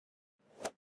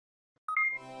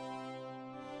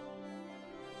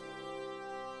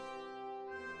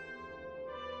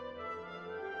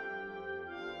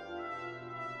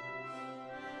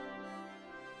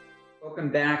Welcome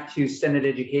back to Senate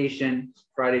Education,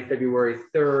 Friday, February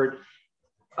 3rd.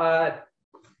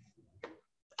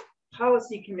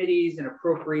 Policy committees and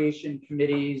appropriation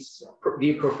committees,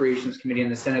 the Appropriations Committee in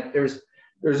the Senate,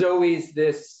 there's always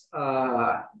this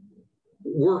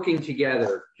working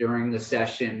together during the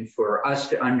session for us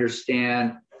to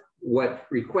understand what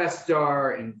requests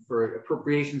are and for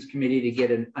Appropriations Committee to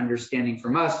get an understanding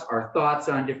from us, our thoughts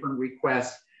on different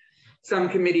requests. Some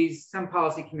committees, some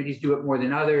policy committees do it more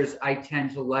than others. I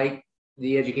tend to like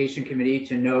the Education Committee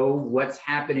to know what's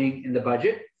happening in the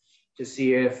budget, to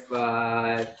see if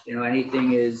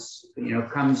anything is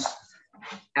comes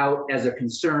out as a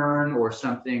concern or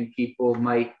something people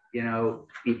might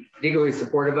be particularly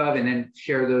supportive of, and then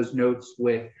share those notes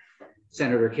with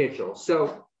Senator Kitchell.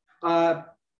 So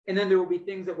and then there will be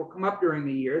things that will come up during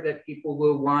the year that people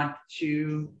will want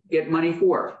to get money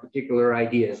for, particular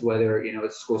ideas, whether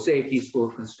it's school safety, school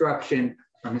construction,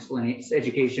 or miscellaneous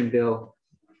education bill,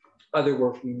 other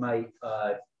work we might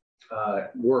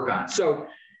work on. So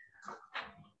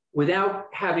without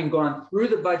having gone through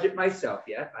the budget myself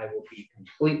yet, I will be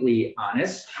completely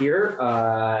honest here.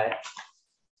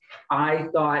 I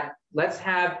thought, let's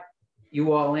have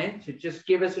you all in to just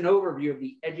give us an overview of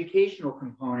the educational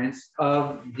components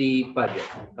of the budget,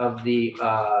 of the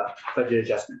budget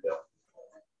adjustment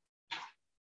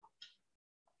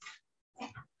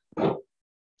bill.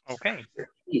 Okay.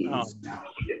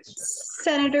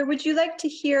 Senator, would you like to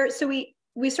hear, so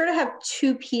we sort of have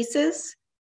two pieces.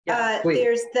 Yeah,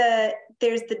 there's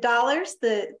the dollars,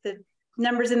 the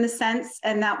numbers in the cents,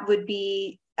 and that would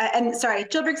be and sorry,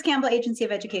 Jill Briggs-Campbell, Agency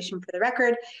of Education, for the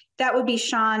record. That would be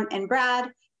Sean and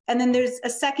Brad. And then there's a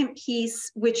second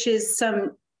piece, which is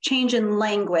some change in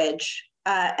language,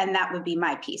 and that would be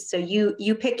my piece. So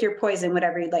you pick your poison,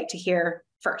 whatever you'd like to hear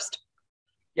first.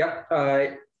 Yep.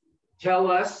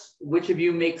 Tell us which of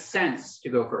you makes sense to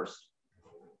go first.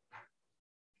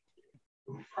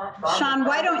 Sean,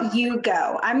 why don't you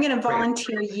go? I'm going to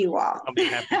volunteer you all. I'll be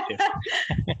happy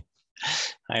to.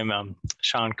 I'm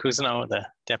Sean Cousineau, the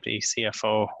Deputy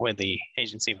CFO with the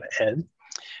Agency of Ed.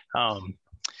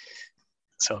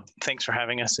 So thanks for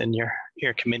having us in your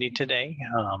committee today.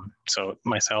 So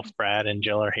myself, Brad, and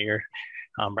Jill are here.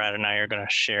 Brad and I are going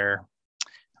to share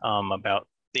about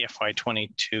the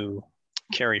FY22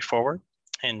 carry forward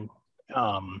and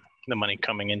the money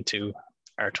coming into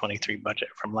our 23 budget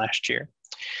from last year.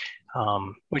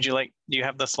 Do you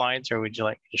have the slides, or would you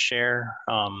like to share?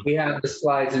 We have the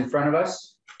slides in front of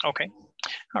us. Okay.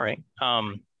 All right.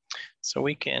 So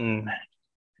we can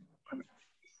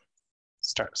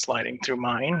start sliding through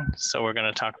mine. So we're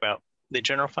going to talk about the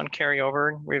general fund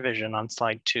carryover revision on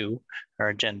slide 2, our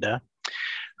agenda.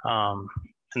 And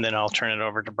then I'll turn it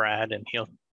over to Brad, and he'll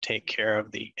take care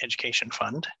of the education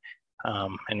fund.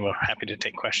 And we're happy to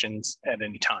take questions at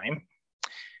any time.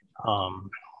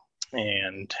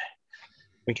 And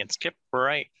we can skip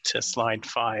right to slide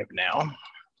 5 now.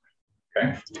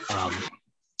 Okay.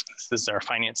 This is our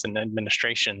finance and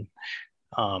administration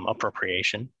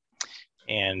appropriation.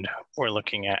 And we're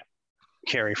looking at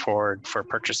carry forward for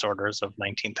purchase orders of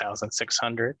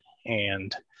 $19,600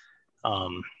 and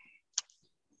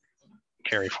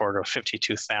carry forward of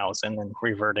 $52,000 and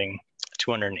reverting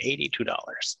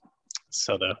 $282.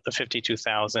 So the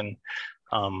 $52,000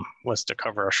 was to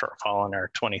cover a shortfall in our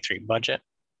 23 budget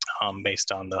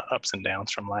based on the ups and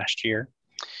downs from last year.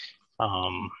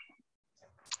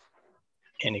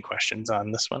 Any questions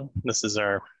on this one? This is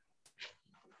our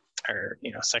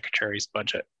secretary's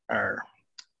budget, our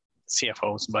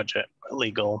CFO's budget,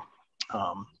 legal.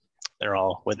 They're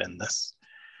all within this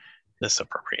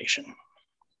appropriation.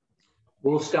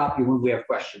 We'll stop you when we have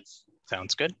questions.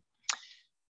 Sounds good.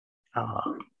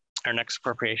 Our next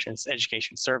appropriation is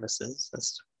education services,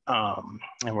 and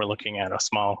we're looking at a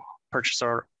small purchase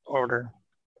order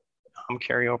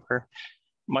carryover,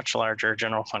 much larger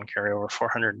general fund carryover,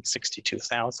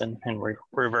 $462,000, and we're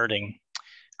reverting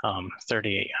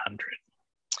 $3,800.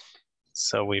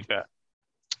 So we've got,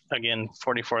 again,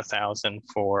 $44,000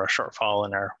 for a shortfall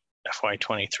in our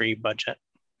FY23 budget,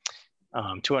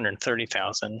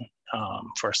 $230,000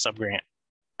 for subgrant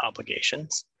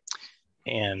obligations,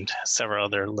 and several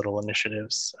other little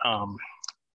initiatives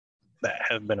that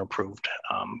have been approved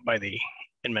by the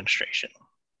administration.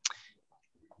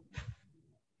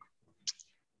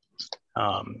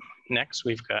 Next,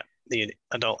 we've got the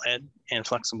adult ed and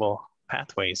flexible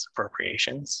pathways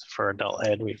appropriations. For adult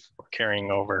ed, we're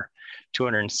carrying over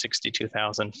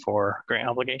 $262,000 for grant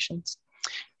obligations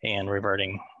and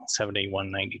reverting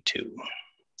 $71.92.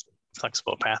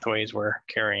 Flexible pathways, we're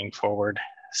carrying forward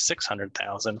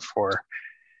 $600,000 for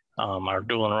our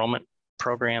dual enrollment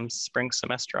programs spring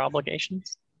semester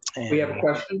obligations We have a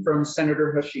question from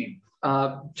Senator Hashim.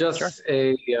 Just Sure.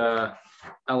 a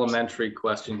elementary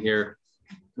question here,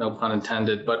 no pun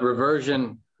intended, but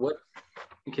reversion,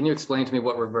 can you explain to me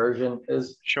what reversion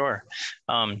is? Sure.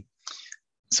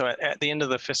 So at the end of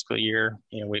the fiscal year,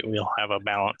 we'll have a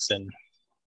balance in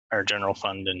our general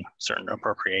fund and certain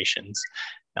appropriations.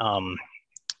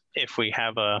 If we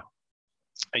have a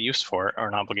use for it or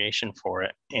an obligation for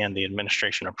it, and the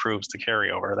administration approves the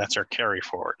carryover, that's our carry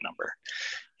forward number.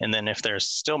 And then if there's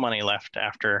still money left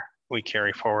after we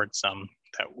carry forward some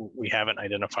that we haven't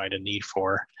identified a need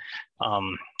for,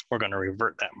 we're going to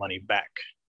revert that money back,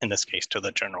 in this case, to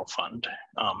the general fund.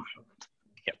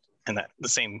 Yep, and that the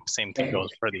same thing goes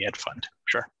for the ed fund.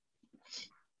 Sure.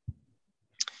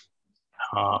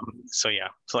 So yeah,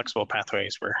 flexible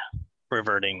pathways, we're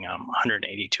reverting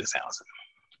 182,000.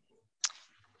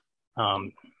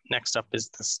 Next up is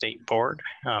the state board.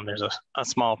 There's a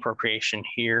small appropriation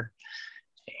here,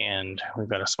 and we've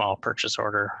got a small purchase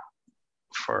order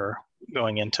for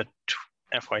going into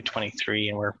FY23,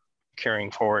 and we're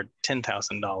carrying forward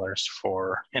 $10,000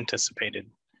 for anticipated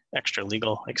extra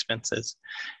legal expenses,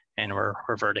 and we're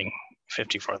reverting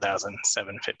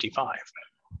 $54,755.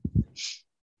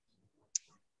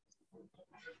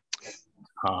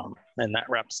 And that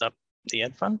wraps up the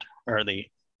ed fund, or the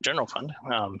general fund.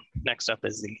 Next up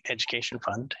is the education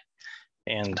fund,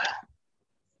 and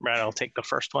Brad, I'll take the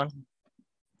first one.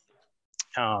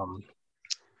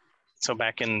 So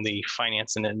back in the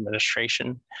finance and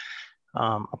administration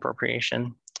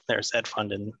appropriation, there's ed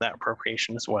fund in that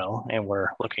appropriation as well, and we're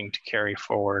looking to carry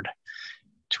forward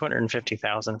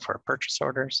 $250,000 for purchase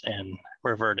orders and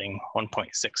reverting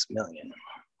 $1.6 million.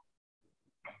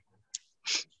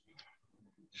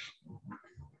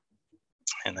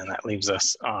 And then that leaves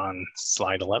us on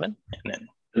slide 11. And then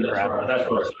that's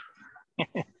right.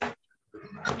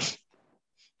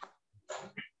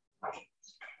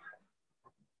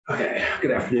 Okay,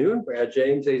 good afternoon. Brad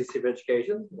James, Agency of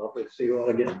Education. Lovely to see you all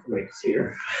again. Great to see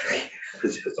you.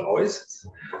 As always,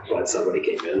 glad somebody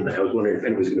came in. I was wondering if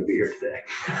anyone was going to be here today.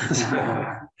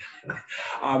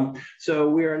 So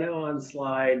we are now on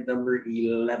slide number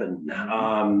 11.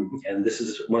 And this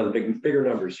is one of the bigger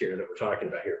numbers here that we're talking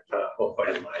about here. Hope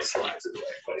I have my slides in the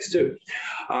right place too.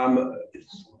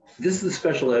 This is the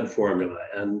special ed formula,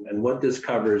 and what this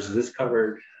covers, this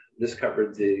covered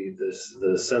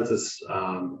the census,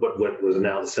 what was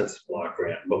now the census block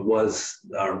grant, but was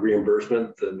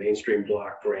reimbursement, the mainstream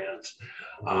block grant,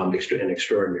 and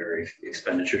extraordinary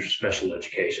expenditures for special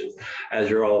education. As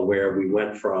you're all aware, we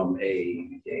went from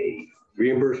a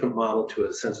reimbursement model to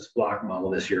a census block model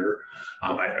this year.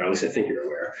 At least I think you're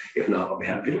aware. If not, I'll be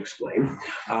happy to explain.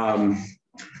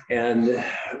 And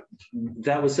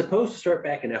that was supposed to start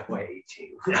back in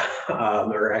FY18,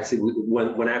 or actually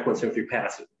when Act 173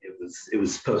 passed, it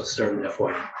was supposed to start in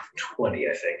FY20,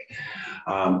 I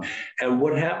think. And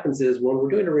what happens is when we're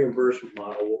doing a reimbursement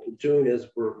model, what we're doing is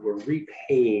we're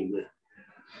repaying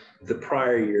the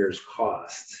prior year's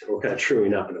costs. We're kind of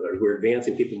truing up. In other words, we're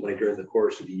advancing people money during the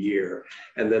course of the year,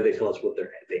 and then they tell us what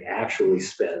they actually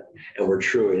spent, and we're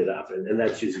truing it up. And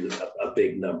that's usually a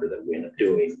big number that we end up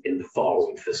doing in the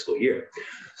following fiscal year.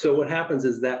 So what happens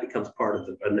is that becomes part of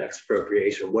the next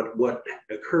appropriation. What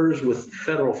occurs with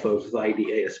federal folks, with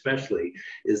IDA especially,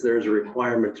 is there's a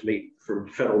requirement to meet for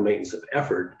federal maintenance of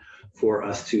effort for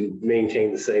us to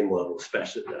maintain the same level of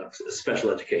special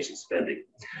education spending.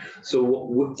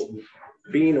 So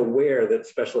being aware that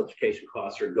special education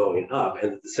costs are going up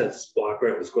and that the census block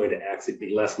grant was going to actually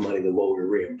be less money than what we were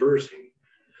reimbursing,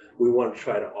 we want to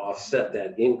try to offset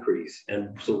that increase.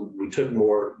 And so we took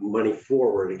more money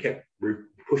forward and kept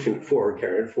pushing it forward,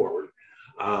 carrying it forward,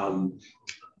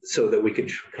 so that we could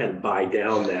kind of buy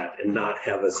down that and not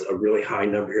have a really high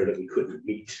number here that we couldn't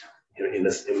meet.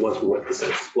 Once we went to the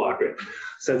census block grant.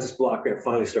 Census block grant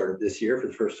finally started this year. For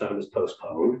the first time, it was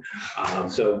postponed.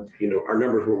 So, our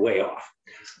numbers were way off.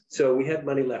 So we had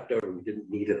money left over. We didn't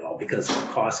need it all because the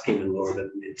costs came in lower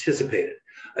than anticipated.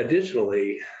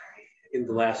 Additionally, in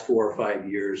the last 4 or 5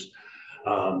 years,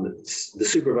 the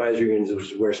supervisory unions,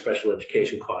 which is where special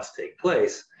education costs take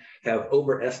place, have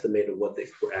overestimated what they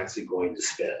were actually going to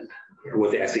spend, or what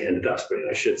they actually ended up spending,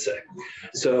 I should say.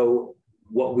 So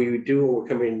what we do when we're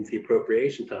coming into the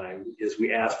appropriation time is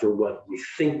we ask for what we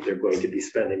think they're going to be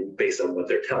spending based on what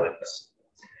they're telling us.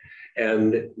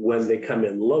 And when they come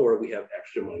in lower, we have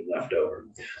extra money left over.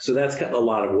 So that's kind of a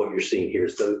lot of what you're seeing here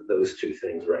is those two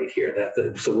things right here.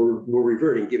 So we're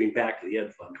reverting, giving back to the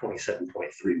ed fund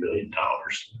 $27.3 million,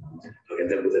 okay,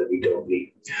 that we don't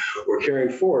need. We're carrying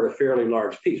forward a fairly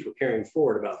large piece. We're carrying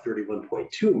forward about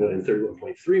 $31.3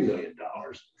 million.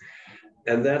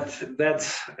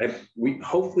 we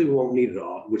hopefully won't need it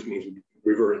all, which means we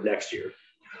revert it next year.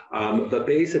 But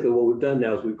basically what we've done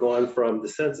now is we've gone from the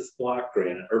census block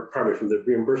grant, or pardon me, from the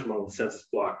reimbursement model to the census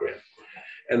block grant.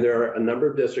 And there are a number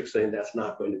of districts saying that's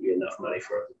not going to be enough money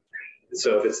for them.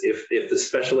 So if the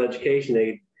special education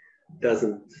aid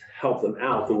doesn't help them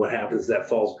out, then what happens is that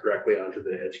falls directly onto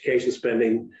the education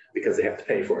spending because they have to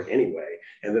pay for it anyway,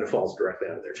 and then it falls directly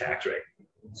onto their tax rate.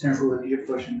 Senator, what your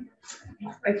question?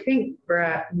 I think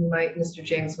Mr.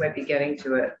 James might be getting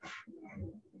to it.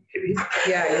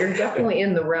 Yeah, you're definitely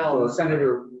in the realm. Well,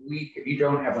 Senator Week, if you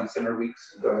don't have one, Senator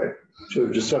Weeks, go ahead.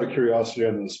 So just out of curiosity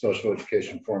on the special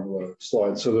education formula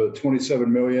slide, so the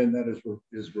 27 million that is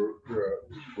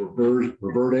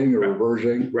reverting or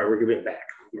reversing, Right, we're giving it back,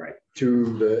 right,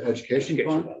 to the education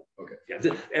fund. Okay.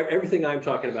 Yeah, everything I'm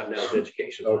talking about now is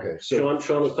education fund. Okay. So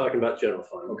Sean was talking about general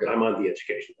fund. Okay. I'm on the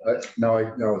education fund.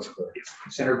 now it's clear.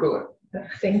 Senator Quillen.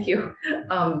 Thank you.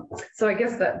 So I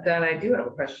guess then I do have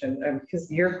a question because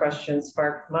your question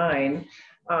sparked mine.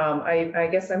 I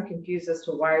guess I'm confused as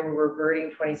to why we're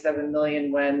reverting 27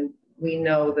 million when we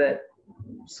know that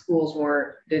schools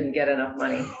didn't get enough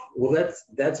money. Well,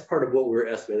 that's part of what we're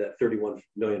estimating that 31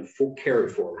 million full carry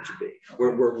forward to be.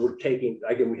 We're taking,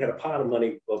 again, we had a pot of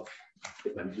money of,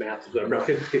 if my math is around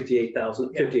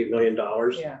 $58 million.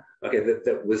 Yeah. Okay,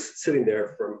 that was sitting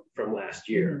there from last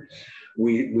year.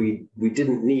 We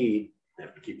didn't need, I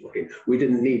have to keep looking, we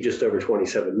didn't need just over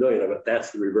 27 million of it.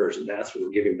 That's the reversion. That's what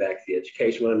we're giving back to the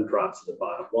education fund, drops to the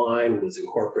bottom line, was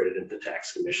incorporated into the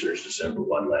tax commissioner's December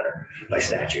 1 letter by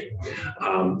statute.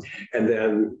 And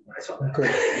then I saw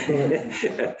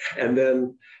that. and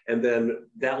then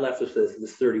that left us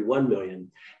this 31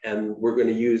 million, and we're going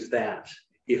to use that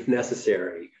if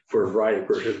necessary for a variety of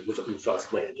purposes, which I'll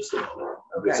explain in just a moment,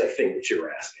 because I think that you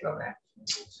were asking. Okay.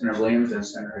 Senator Williams and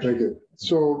Senator. Thank you.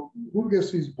 So who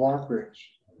gets these block grants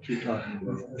you're talking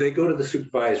about? They go to the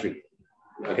supervisory.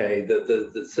 Okay,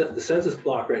 the census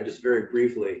block grant, just very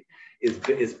briefly,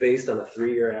 is based on a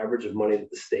 3-year average of money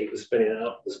that the state was paying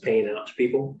out to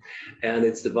people, and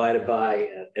it's divided by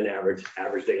an average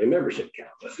daily membership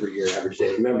count, a 3-year average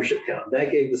daily membership count.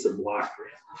 That gave us a block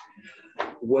grant.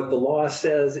 What the law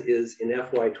says is in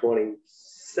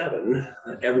FY27,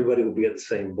 everybody will be at the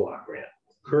same block grant.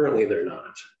 Currently, they're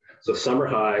not. So some are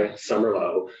high, some are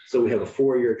low. So we have a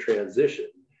 4-year transition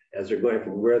as they're going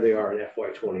from where they are in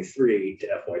FY23 to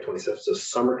FY27. So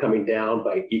some are coming down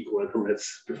by equal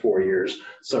increments for 4 years.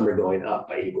 Some are going up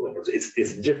by equal increments.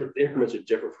 It's different. The increments are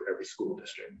different for every school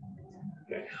district.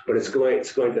 Okay, but it's going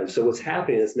down. So what's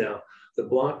happening is now the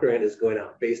block grant is going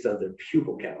out based on their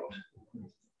pupil count,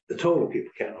 the total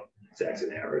pupil count. It's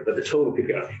actually an average, but the total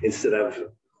pupil count instead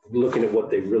of looking at what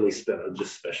they really spent on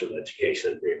just special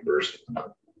education and reimbursement.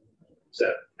 Does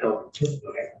that help?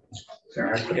 Okay.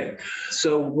 Okay.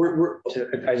 So we're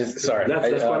I just, sorry. That's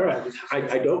quite all right.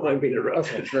 I don't mind being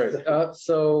interrupted. Okay, great.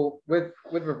 So with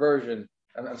reversion,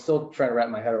 I'm still trying to wrap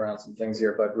my head around some things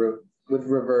here, but with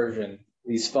reversion,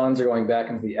 these funds are going back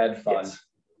into the ed fund. Yes.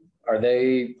 Are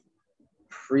they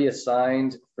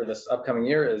pre-assigned for this upcoming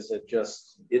year? Is it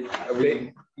just, are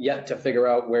we yet to figure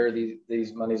out where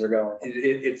these monies are going?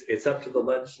 It's up to the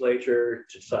legislature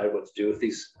to decide what to do with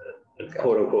these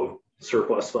quote unquote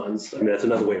surplus funds. I mean, that's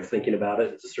another way of thinking about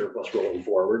it. It's a surplus rolling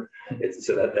forward.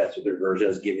 So that's what the reversion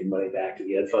is, giving money back to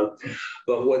the ed fund.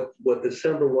 But what the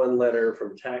December 1 letter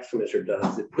from tax commissioner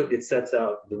does, it sets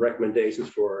out the recommendations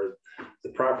for the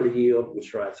property yield,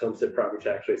 which drives homestead property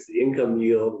tax rates, the income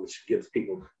yield, which gives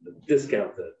people the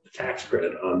discount, the tax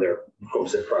credit on their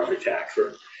homestead property tax,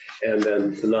 and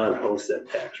then the non-homestead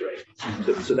tax rate.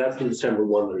 So that's the December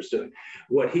 1 letter's doing.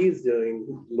 What he's doing,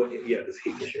 this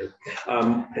he this year,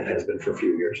 it has been for a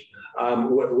few years.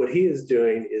 What he is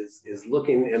doing is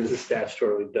looking, and this is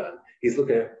statutorily done, he's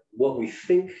looking at what we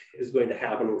think is going to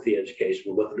happen with the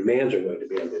education, what the demands are going to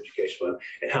be on the education fund,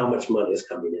 and how much money is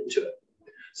coming into it.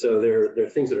 So there are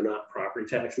things that are not property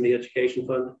tax in the education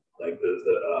fund, like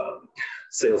the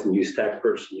sales and use tax,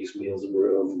 person use, meals and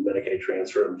room, Medicaid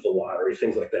transfer, the lottery,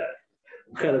 things like that.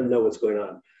 We kind of know what's going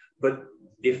on. But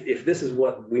if this is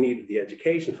what we need at the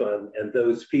education fund, and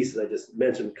those pieces I just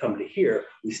mentioned come to here,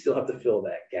 we still have to fill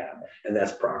that gap, and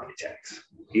that's property tax,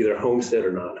 either homestead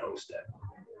or non-homestead.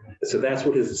 So that's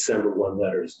what his December 1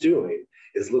 letter is doing,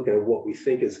 is looking at what we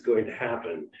think is going to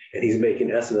happen, and he's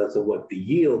making estimates of what the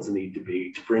yields need to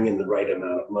be to bring in the right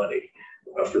amount of money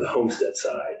for the homestead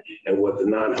side, and what the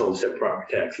non-homestead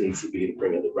property tax needs to be to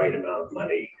bring in the right amount of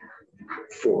money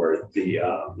for the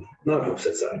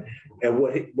non-homestead side. And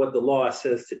what the law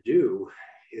says to do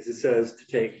is it says to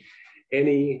take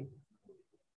any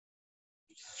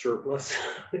surplus,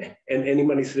 and any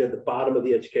money sitting at the bottom of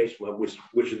the education one,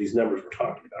 which of these numbers we're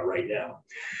talking about right now,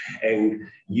 and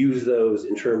use those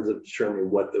in terms of determining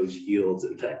what those yields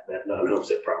and that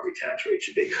non-homestead property tax rate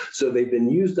should be. So they've been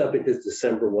used up in his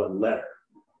December 1 letter,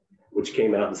 which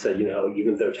came out and said, you know,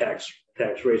 even though tax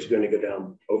rates are going to go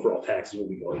down, overall taxes will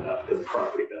be going up because of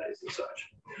property values and such.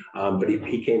 But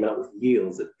he came out with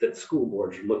yields that school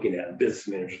boards are looking at, and business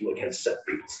managers are looking at set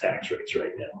people's tax rates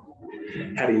right now.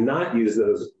 Had he not used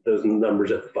those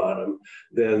numbers at the bottom,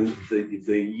 then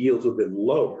the yields would have been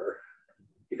lower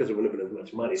because there wouldn't have been as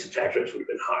much money, so tax rates would have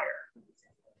been higher.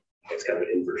 It's kind of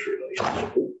an inverse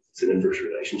relationship. It's an inverse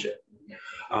relationship.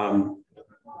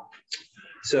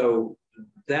 So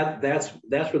that's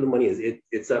where the money is.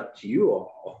 It's up to you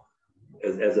all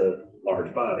as a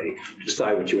large body to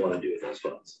decide what you want to do with those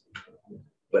funds.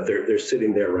 But they're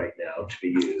sitting there right now to be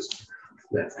used.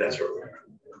 That's where we're at.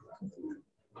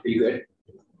 Are you good?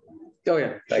 Oh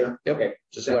yeah, Sure. Yep. Okay.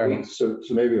 So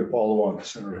maybe a follow on to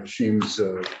Senator Hashim's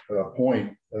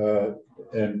point,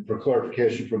 and for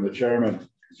clarification from the chairman,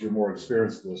 because you're more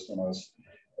experienced with this than us,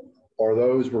 are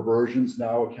those reversions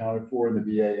now accounted for in the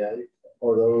BAA?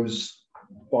 Are those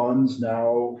funds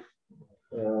now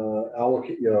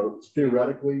allocate,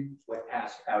 theoretically? What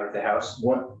passed out of the House?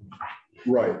 What,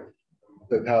 right,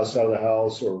 that passed out of the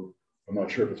House, or I'm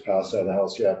not sure if it's passed out of the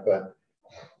House yet, but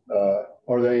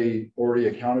are they already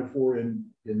accounted for in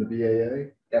the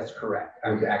BAA? That's correct.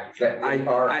 Okay.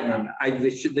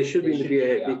 They should be in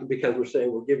the BAA because we're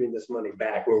saying we're giving this money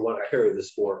back. We want to carry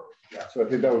this forward. Yeah. So I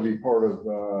think that would be part of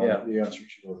the answer to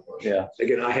your question. Yeah.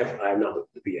 Again, I have not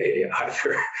looked at the BAA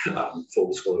either. Full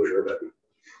disclosure, but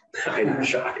I know,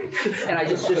 shocking. And I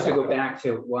just to go back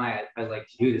to why I like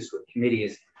to do this with committee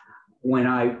is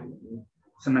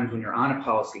sometimes when you're on a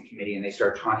policy committee and they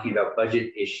start talking about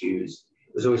budget issues,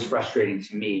 it was always frustrating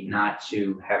to me not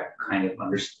to have kind of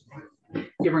understand.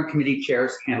 Different committee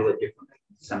chairs handle it differently.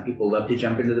 Some people love to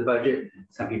jump into the budget.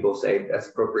 Some people say that's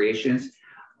appropriations.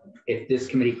 If this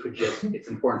committee could it's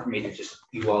important for me to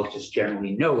you all just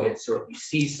generally know it. So if you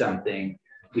see something,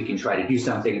 we can try to do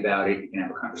something about it. You can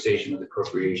have a conversation with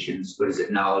appropriations. What is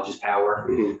it? Knowledge is power,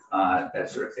 that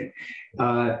sort of thing.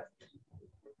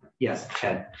 Yes,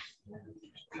 Ted.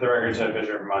 For the record, Ted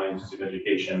Fisher, Vermont Institute of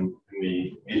Education, and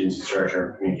the agency's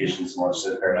director of communications and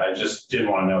legislative. I just did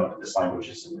want to note that this language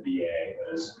is in the BAA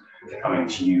that is coming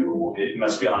to you. It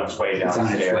must be on its way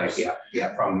downstairs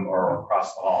from or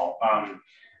across the hall.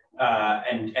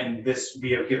 And this we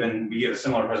give a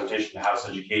similar presentation to House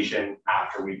Education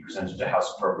after we presented to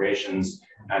House Appropriations,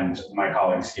 and my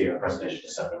colleagues gave a presentation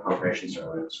to Senate Appropriations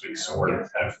earlier this week. So we're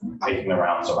kind of making the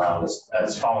rounds around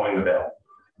as following the bill.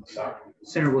 So.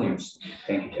 Senator Williams,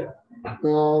 thank you, Ted.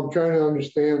 Well, I'm trying to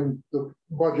understand the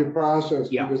budget process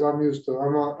because I'm used to,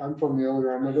 I'm from the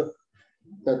other end of it.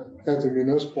 At the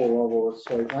municipal level, it's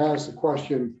like I asked the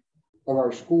question of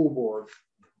our school board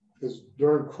because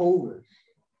during COVID,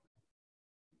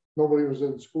 nobody was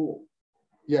in school.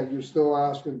 Yet you're still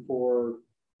asking for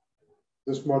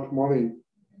this much money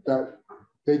that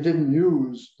they didn't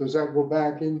use. Does that go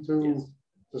back into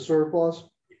the surplus?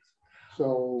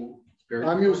 So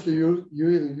I'm used to you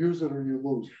either use it or you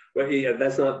lose it. Well, yeah,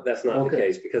 that's not the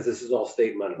case because this is all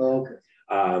state money. Okay.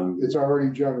 It's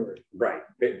already generated. Right.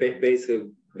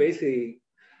 Basically,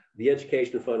 the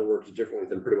education fund works differently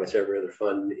than pretty much every other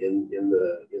fund in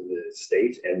the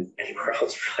state and anywhere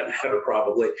else for that matter,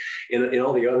 probably. In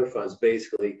all the other funds,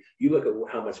 basically, you look at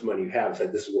how much money you have and say,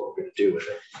 this is what we're going to do with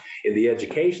it. In the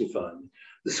education fund,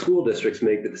 the school districts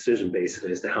make the decision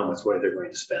basically as to how much money they're going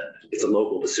to spend. It's a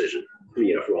local decision,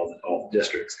 for all the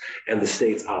districts, and the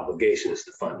state's obligation is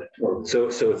to fund it. So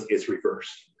it's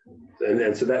reversed,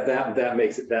 and so that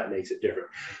makes it different.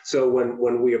 So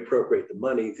when we appropriate the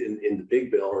money in the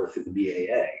big bill or through the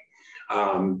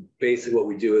BAA, basically what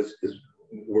we do is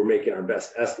we're making our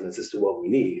best estimates as to what we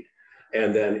need,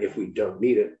 and then if we don't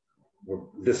need it,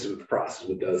 this is what the process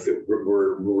does.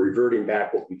 We're reverting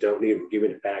back what we don't need. We're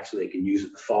giving it back so they can use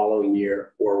it the following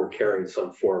year, or we're carrying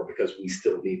some forward because we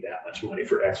still need that much money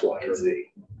for X, Y, and Z.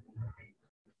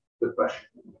 Good question.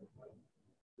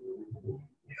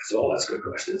 So all that's good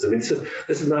questions. I mean,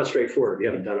 this is not straightforward. We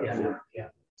haven't done it before. Yeah.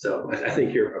 So I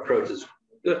think your approach is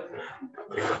good.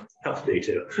 Helps me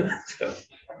too.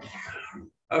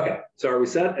 Okay. So are we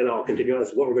set? And I'll continue on. This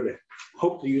is what we're going to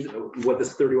hope to use. What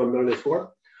this 31 million is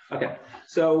for. Okay,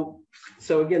 so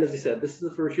again, as I said, this is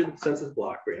the first year of the census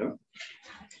block grant.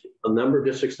 A number of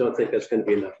districts don't think that's going to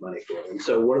be enough money for them.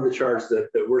 So one of the charges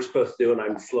that we're supposed to do, and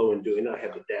I'm slow in doing, I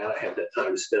have the data, I have that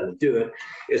time to spend to do it,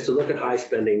 is to look at high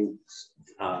spending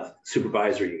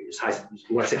supervisory unions.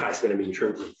 When I say high spend, I mean in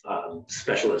terms of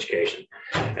special education,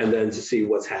 and then to see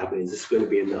what's happening. Is this going to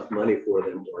be enough money for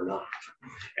them or not?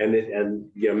 And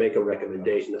make a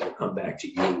recommendation that will come back to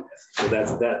you. So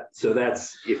that's that. So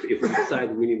that's if we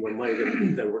decide we need more money,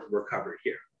 then we're covered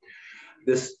here.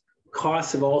 This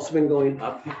costs have also been going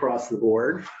up across the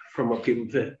board from what people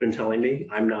have been telling me.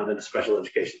 I'm not a special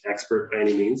education expert by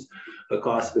any means, but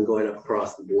costs have been going up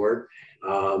across the board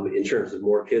in terms of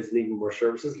more kids needing more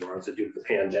services, largely due to the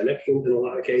pandemic in a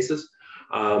lot of cases,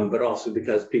 but also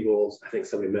because people, I think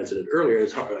somebody mentioned it earlier,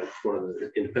 it's hard, one of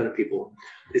the independent people,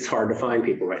 it's hard to find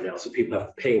people right now, so people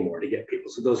have to pay more to get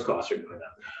people, so those costs are going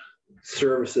up.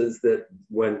 Services that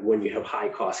when you have high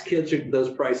cost kids, those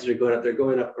prices are going up, they're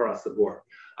going up across the board.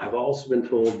 I've also been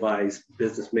told by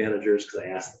business managers, because I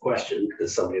asked the question,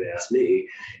 because somebody had asked me,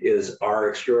 is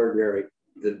the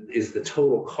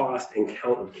total cost and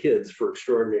count of kids for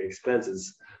extraordinary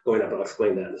expenses going up? I'll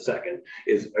explain that in a second.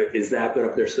 Is that going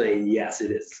up? They're saying, yes,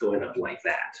 it is. It's going up like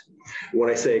that.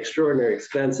 When I say extraordinary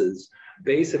expenses,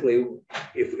 basically,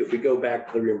 if we go back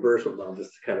to the reimbursement model,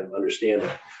 just to kind of understand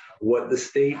it, what the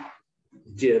state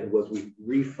did was we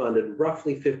refunded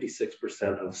roughly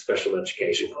 56% of special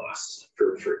education costs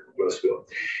for most people.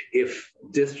 If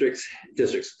districts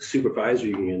supervisory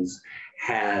unions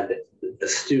had a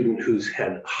student who's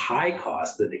had high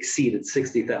costs that exceeded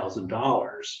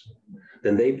 $60,000,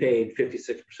 then they paid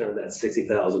 56% of that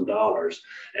 $60,000,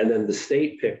 and then the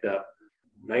state picked up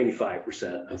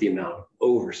 95% of the amount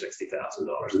over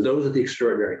 $60,000. And those are the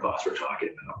extraordinary costs we're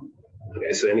talking about.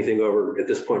 Okay, so anything over at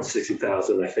this point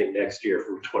 60,000, I think next year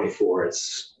from 24,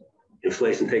 it's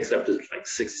inflation takes up to like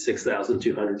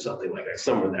 66,200, something like that,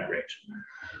 somewhere in that range.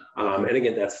 And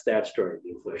again, that's statutory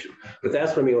inflation, but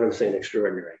that's what I mean when I'm saying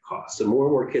extraordinary costs. So more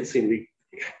and more kids seem to be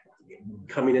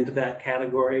coming into that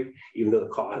category, even though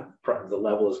the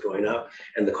level is going up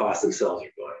and the costs themselves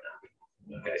are going up.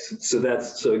 Okay, so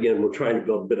again, we're trying to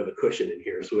build a bit of a cushion in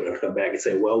here, so we don't come back and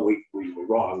say, well, we were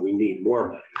wrong, we need more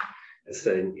money.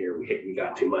 Instead in here, we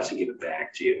got too much and give it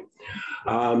back to you.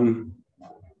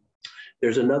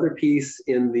 There's another piece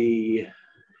in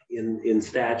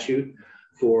statute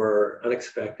for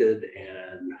unexpected,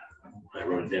 and I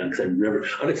wrote it down because I remember,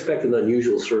 unexpected and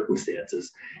unusual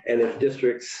circumstances. And if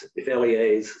districts, if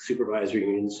LEAs, supervisory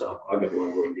unions, I'll get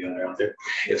one or the other out there.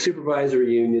 If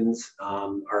supervisory unions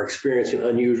are experiencing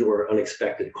unusual or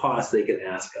unexpected costs, they can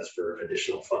ask us for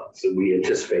additional funds. So we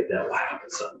anticipate that will happen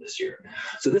some this year.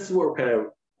 So this is what we're kind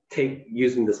of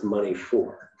using this money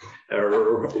for,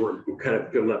 or we're kind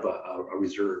of building up a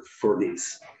reserve for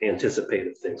these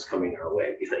anticipated things coming our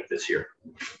way, we think, this year.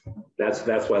 That's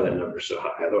why that number is so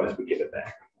high. Otherwise, we give it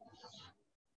back.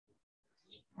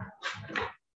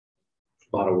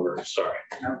 A lot of words, sorry.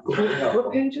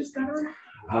 What page is that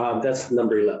on? That's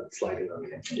number 11, slide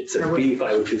 11. It says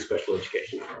B502 special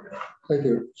education. Thank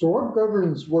you. So what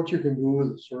governs what you can do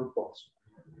with the surplus?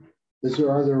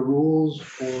 Are there rules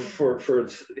for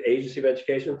the agency of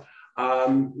education?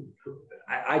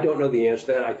 I don't know the answer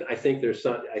to that. I think there's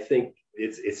some. I think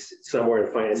it's somewhere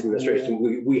in finance administration.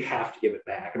 We have to give it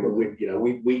back. I mean,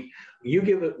 you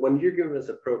give it when you're giving us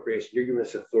appropriation. You're giving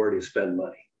us authority to spend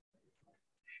money,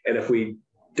 and if we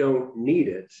don't need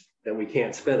it, then we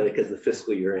can't spend it because the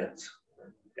fiscal year ends.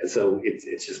 And so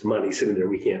it's just money sitting there.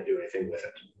 We can't do anything with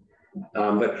it.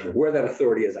 But where that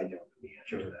authority is, I don't know the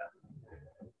answer to that.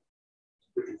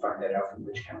 We can find that out from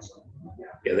which council.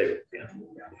 Yeah,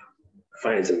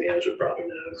 finance and management probably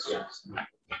knows.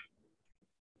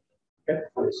 Okay.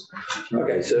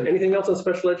 Okay. So anything else on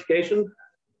special education?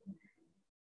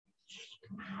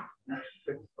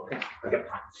 Okay.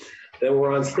 Then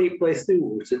we're on state place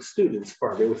students,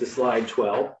 pardon me, which is slide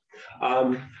 12.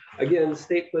 Again,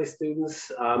 state place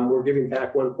students, we're giving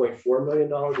back $1.4 million.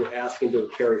 We're asking to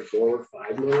carry forward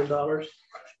 $5 million.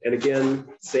 And again,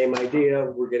 same idea.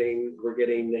 We're getting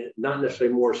not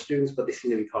necessarily more students, but they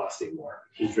seem to be costing more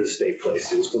for the state place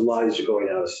students. The lines are going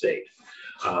out of state,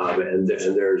 and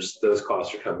there's those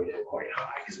costs are coming in quite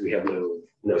high because we have no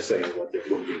say in what they're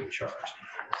being charged.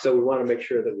 So we want to make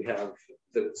sure that we have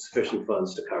the sufficient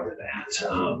funds to cover that.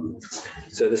 So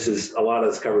a lot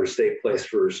of this covers state place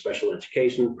for special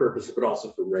education purposes, but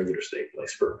also for regular state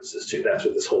place purposes too. That's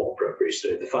what this whole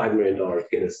appropriation, the $5 million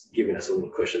giving us a little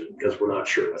cushion because we're not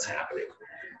sure what's happening.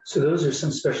 So those are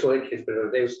some special ed kids, but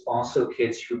are those also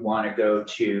kids who want to go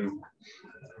to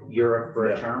Europe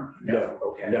for a term? No.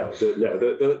 Okay. No.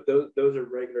 Those are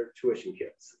regular tuition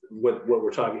kids. What we're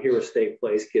talking here with state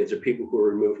place kids are people who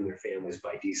are removed from their families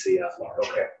by DCF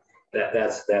largely. Okay.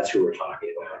 That's who we're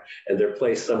talking about, and they're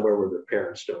placed somewhere where their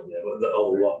parents don't live. The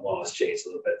laws changed a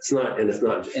little bit. It's not just.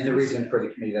 And the reason for the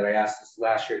committee that I asked this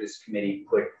last year, this committee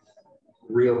put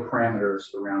real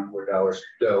parameters around where dollars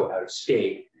go out of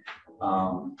state.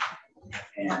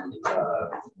 And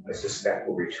I suspect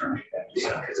we'll return to that.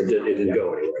 Yeah, because it didn't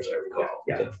go anywhere, as I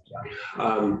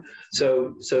recall.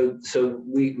 So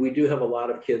we do have a lot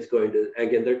of kids going to,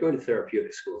 again, they're going to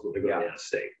therapeutic schools when they're going out of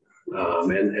state.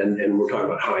 And we're talking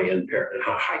about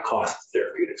high cost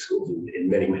therapeutic schools in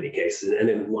many cases, and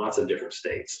in lots of different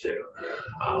states too.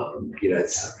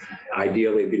 It's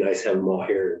ideally it'd be nice to have them all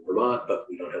here in Vermont, but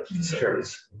we don't have the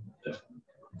facilities.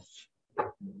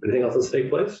 Anything else on state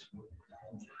place?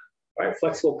 All right,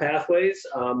 flexible pathways.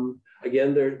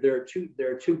 Again, there are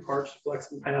two parts to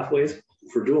flexible pathways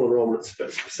for dual enrollment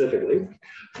specifically.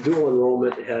 Dual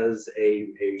enrollment has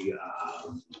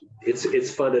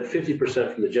it's funded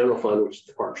 50% from the general fund, which is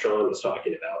the part Sean was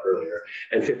talking about earlier,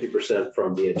 and 50%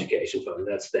 from the education fund.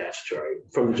 That's statutory.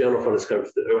 From the general fund, it's coming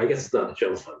from I guess it's not the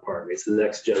general fund part of it. It's the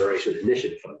Next Generation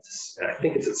Initiative Fund. I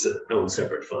think it's its own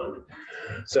separate fund.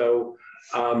 So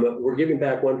we're giving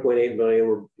back 1.8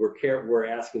 million. We're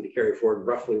asking to carry forward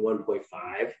roughly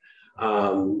 1.5.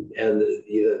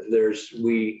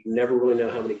 We never really know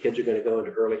how many kids are going to go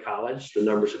into early college. The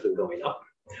numbers have been going up.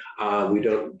 We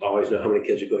don't always know how many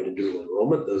kids are going to dual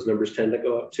enrollment. Those numbers tend to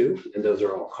go up too, and those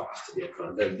are all costs to the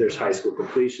fund. There's high school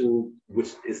completion,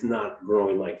 which is not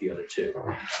growing like the other two.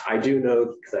 I do know,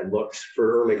 because I looked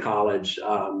for early college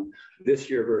this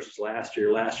year versus last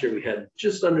year. Last year we had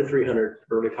just under 300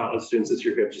 early college students. This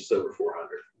year we have just over 400.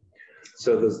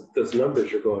 So those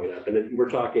numbers are going up, and we're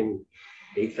talking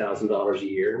 $8,000 a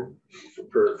year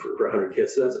for 100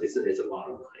 kids. So it's a lot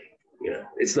of money.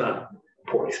 It's not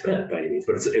poorly spent by any means,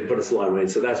 but it's a lot of money.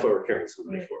 So that's why we're carrying some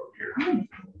money forward here.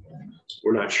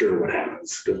 We're not sure what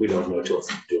happens because we don't know until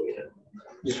it's doing it.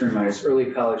 Just to remind us,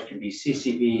 early college can be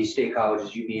CCB, state colleges,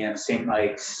 UVM, St.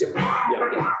 Mike's.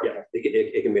 Yeah.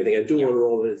 It can be a thing. And dual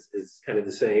enrollment is kind of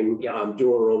the same.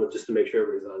 Dual enrollment, just to make sure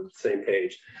everybody's on the same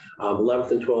page.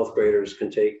 11th and 12th graders can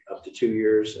take up to 2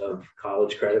 years of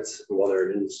college credits while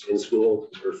they're in school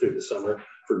or through the summer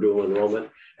for dual enrollment.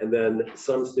 And then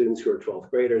some students who are 12th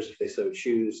graders, if they so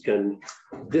choose, can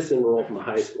disenroll from the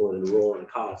high school and enroll in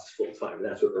college full time. And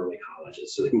that's what early college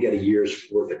is. So they can get a year's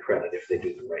worth of credit if they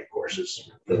do the right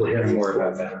courses. We'll hear more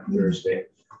about that on Thursday.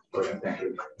 Thank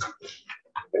you.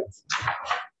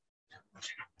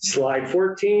 Slide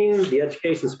 14, the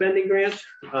education spending grant.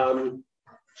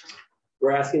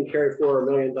 We're asking to carry forward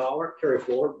 $1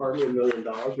 million,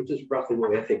 which is roughly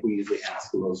what I think we usually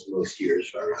ask most years,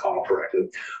 if I recall correctly.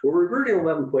 We're reverting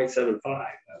 11.75,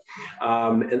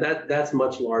 and that's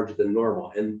much larger than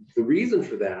normal. And the reason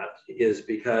for that is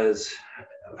because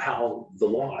of how the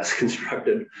law is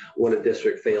constructed when a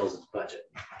district fails its budget.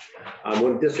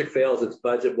 When a district fails its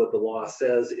budget, what the law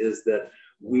says is that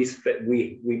we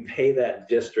pay that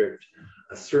district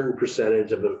a certain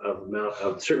percentage of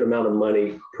a certain amount of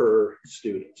money per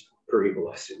student, per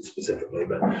equalized student specifically,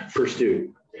 but per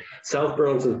student. South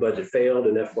Burlington's budget failed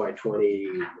in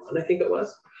FY21, I think it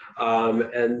was.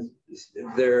 And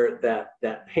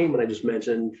that payment I just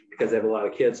mentioned, because they have a lot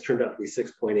of kids, turned out to be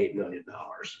 $6.8 million.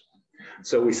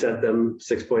 So we sent them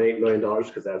 $6.8 million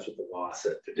because that's what the law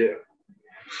said to do.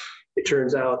 It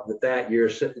turns out that year,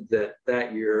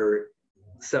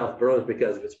 South Burlington,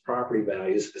 because of its property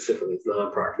values, specifically its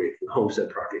non-property,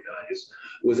 homestead property values,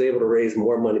 was able to raise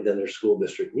more money than their school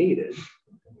district needed.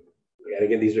 And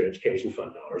again, these are education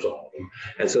fund dollars, all of them.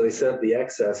 And so they sent the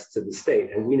excess to the state,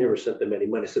 and we never sent them any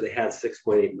money. So they had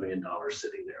 $6.8 million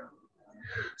sitting there.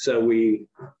 So we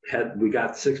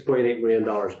got $6.8 million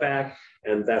back,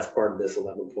 and that's part of this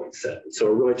 11.7. So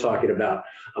we're really talking about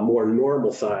a more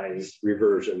normal size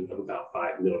reversion of about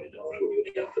 $5 million when you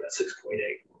account for that 6.8.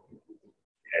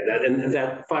 And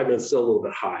that 5 million is still a little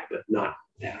bit high, but not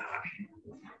that high.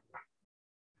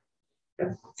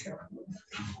 Okay.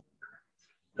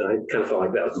 And I kind of felt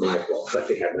like that was my fault. I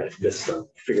think I might have missed some,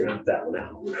 figuring out that one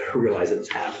out, realizing it was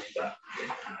happening.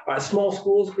 But small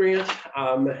schools grant.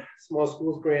 Small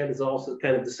schools grant is also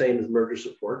kind of the same as merger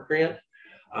support grant.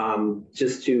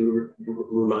 Just to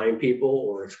remind people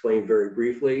or explain very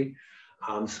briefly,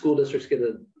 school districts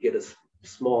get a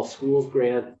small schools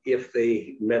grant if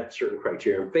they met certain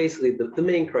criteria. And basically, the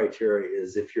main criteria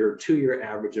is if your 2-year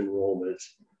average enrollment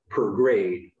per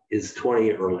grade is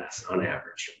 20 or less on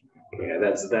average. Okay,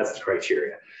 that's the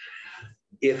criteria.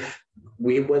 If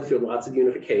we went through lots of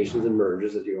unifications and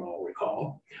mergers, as you all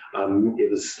recall, it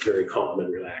was very calm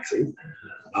and relaxing.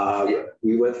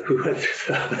 We went through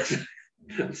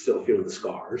I'm still feeling the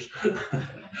scars.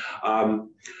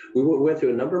 We went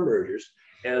through a number of mergers.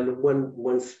 And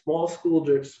when small school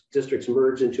districts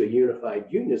merge into a unified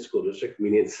union school district,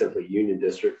 meaning it's simply union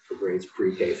district for grades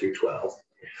pre-K through 12,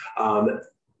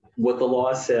 what the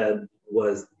law said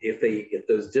was if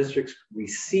those districts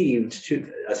received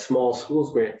a small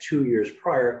schools grant 2 years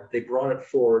prior, they brought it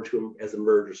forward to them as a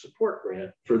merger support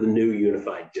grant for the new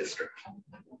unified district.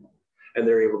 And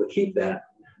they're able to keep that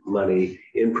money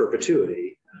in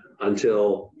perpetuity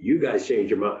until you guys change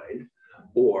your mind,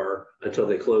 or until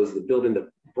they close the building that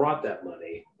brought that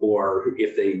money, or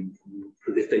if they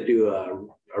do a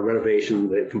renovation,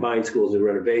 the combined schools do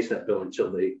renovation that building until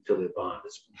the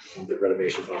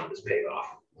renovation bond is paid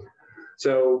off.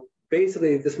 So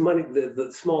basically, this money,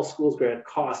 the small schools grant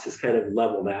cost has kind of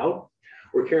leveled out.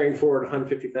 We're carrying forward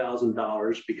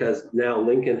 $150,000 because now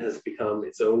Lincoln has become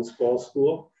its own small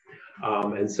school,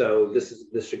 and so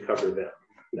this should cover them.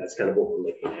 That's kind of what we're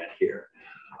looking at here.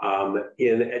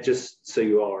 Just so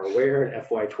you all are aware, in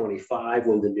FY25,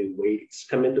 when the new weights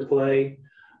come into play,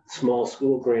 small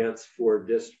school grants for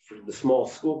the small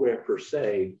school grant per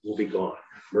se will be gone.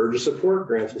 Merger support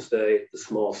grants will stay, the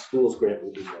small schools grant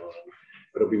will be gone,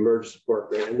 but it'll be merger support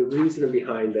grant. And the reason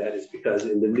behind that is because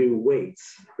in the new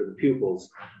weights for the pupils,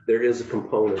 there is a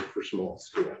component for small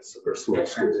schools or small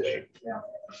schools. Yeah.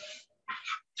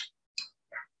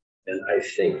 And I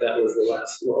think that was the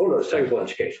last, oh no, it's technical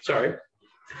education, sorry.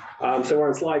 So we're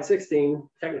on slide 16,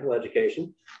 technical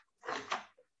education.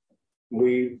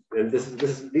 These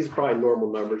are probably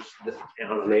normal numbers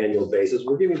on an annual basis.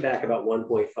 We're giving back about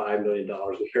 $1.5 million.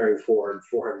 We're carrying forward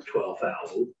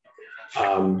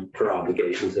 $412,000 for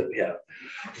obligations that we have.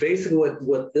 Basically,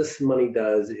 what this money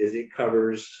does is it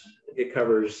covers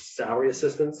salary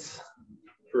assistance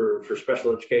for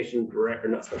special education,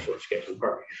 not special education,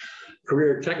 pardon me.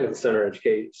 Career Technical Center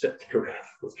education,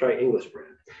 let's try English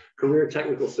brand. Career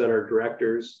Technical Center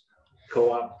directors,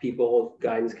 co-op people,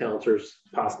 guidance counselors,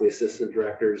 possibly assistant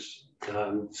directors.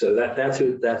 So that's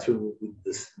who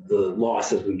the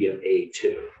losses we give aid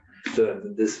to. So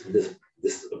this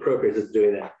appropriate is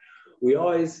doing that.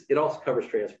 It also covers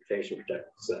transportation for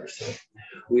technical centers. So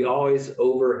we always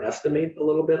overestimate a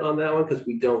little bit on that one because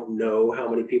we don't know how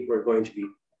many people are going to be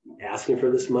asking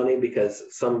for this money, because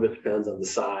some of it depends on the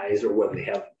size or whether they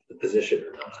have the position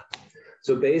or not.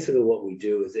 So basically what we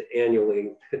do is that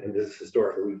annually, and this is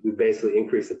historically, we basically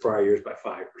increase the prior years by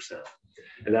 5%.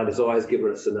 And that has always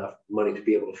given us enough money to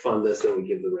be able to fund this, and we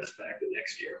give the rest back the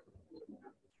next year.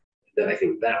 Then I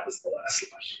think that was the last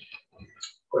slide.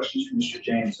 Questions from Mr.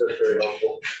 James, that's very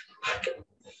helpful.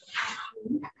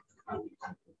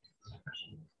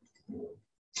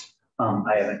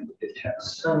 I haven't looked at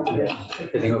text.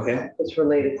 Everything okay? It's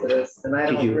related to this, and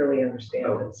I don't really understand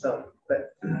it, so,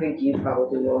 but I think you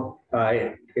probably will.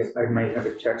 I guess I might have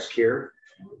a text here.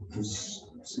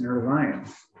 Senator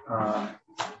Lyons.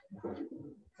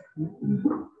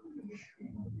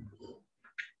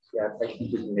 Yeah, I think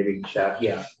you can maybe chat.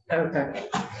 Yeah. Okay.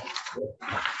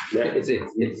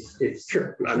 It's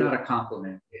true. It's not a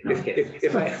compliment. I'm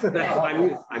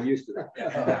used to that.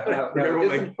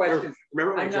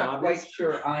 Remember my I'm job not quite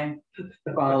sure I'm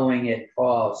following it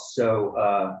all. So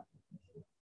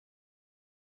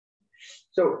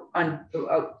on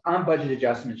budget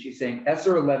adjustments, she's saying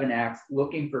SR 11 acts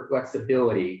looking for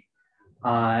flexibility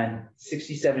on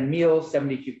 67 meals,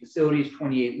 72 facilities,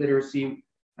 28 literacy,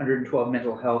 112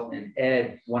 mental health and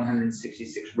ed,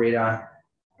 166 radon.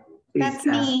 That's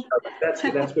me. That's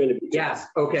going to be. Yes.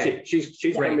 Okay. She's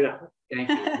right. coming up. Thank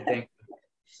you. Thank you,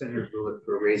 Senator Bullock,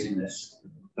 for raising this.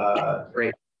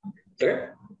 Great. Okay.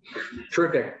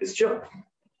 Terrific. It's Jill.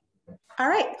 All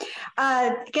right.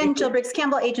 Again, Jill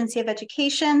Briggs-Campbell, Agency of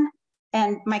Education,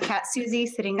 and my cat Susie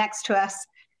sitting next to us,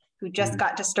 who just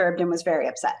got disturbed and was very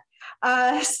upset.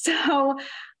 I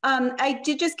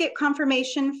did just get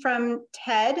confirmation from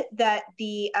Ted that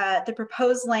the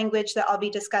proposed language that I'll be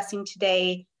discussing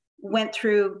today went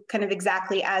through kind of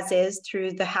exactly as is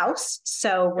through the House.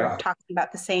 So we're talking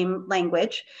about the same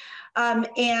language.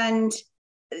 And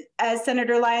as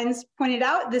Senator Lyons pointed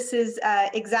out, this is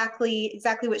exactly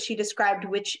what she described,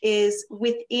 which is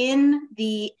within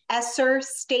the ESSER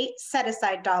state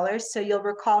set-aside dollars. So you'll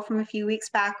recall from a few weeks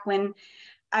back when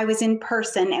I was in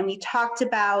person and we talked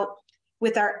about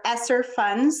with our ESSER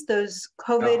funds, those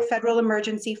COVID federal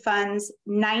emergency funds,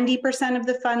 90% of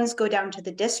the funds go down to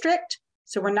the district.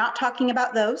 So we're not talking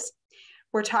about those.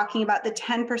 We're talking about the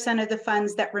 10% of the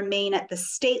funds that remain at the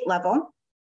state level.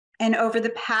 And over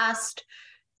the past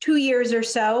 2 years or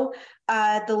so,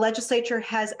 the legislature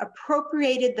has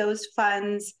appropriated those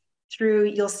funds through,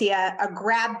 you'll see a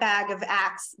grab bag of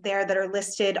acts there that are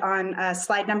listed on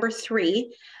slide number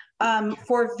 3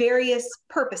 for various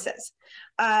purposes.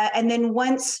 And then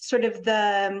once sort of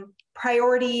the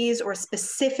priorities or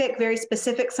very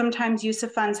specific, sometimes use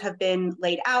of funds have been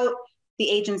laid out, the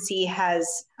agency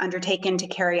has undertaken to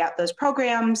carry out those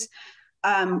programs.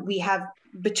 We have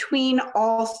between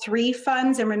all three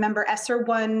funds, and remember ESSER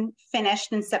 1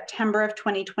 finished in September of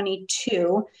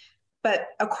 2022, but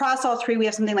across all three, we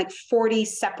have something like 40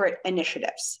 separate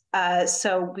initiatives.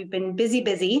 So we've been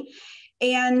busy.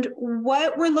 And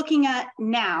what we're looking at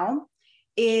now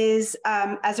is,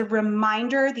 as a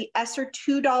reminder, the ESSER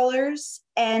 $2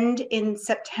 end in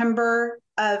September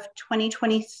of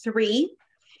 2023,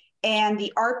 and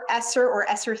the ARP ESSER or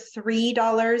ESSER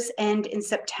 $3 end in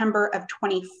September of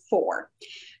 24.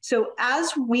 So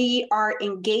as we are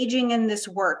engaging in this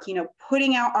work,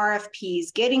 putting out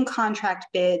RFPs, getting contract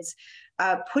bids,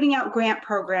 putting out grant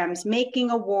programs, making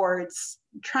awards,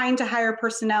 trying to hire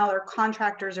personnel or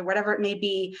contractors or whatever it may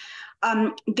be,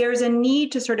 there's a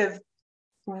need to sort of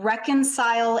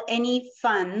reconcile any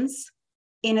funds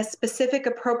in a specific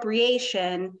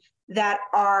appropriation that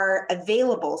are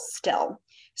available still.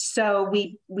 So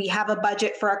we have a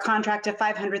budget for a contract of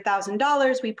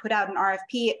 $500,000. We put out an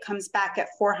RFP, it comes back at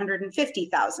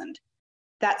 $450,000.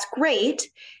 That's great,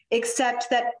 except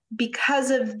that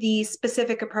because of the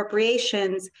specific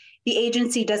appropriations, the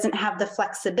agency doesn't have the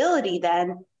flexibility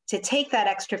then to take that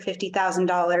extra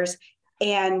 $50,000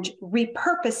 and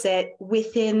repurpose it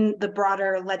within the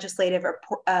broader legislative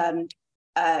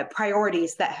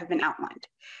priorities that have been outlined.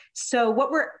 So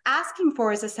what we're asking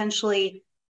for is essentially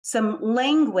some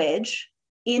language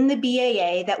in the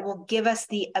BAA that will give us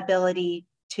the ability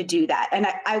to do that. And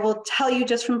I will tell you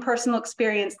just from personal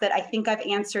experience that I think I've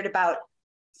answered about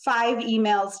 5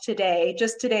 emails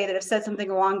just today that have said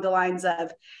something along the lines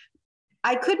of,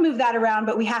 I could move that around,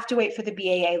 but we have to wait for the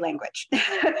BAA language.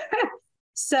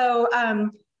 So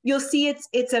you'll see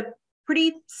it's a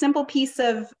pretty simple piece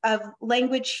of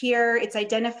language here. It's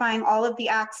identifying all of the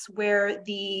acts where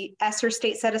the ESSER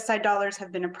state set-aside dollars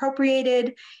have been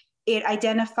appropriated. It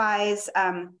identifies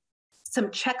some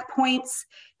checkpoints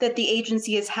that the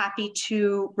agency is happy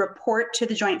to report to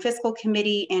the Joint Fiscal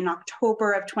Committee in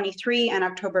October of 23 and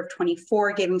October of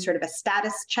 24, giving sort of a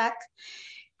status check.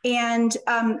 And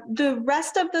the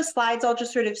rest of the slides, I'll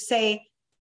just sort of say,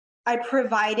 I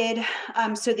provided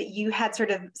so that you had sort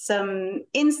of some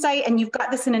insight, and you've got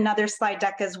this in another slide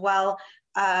deck as well,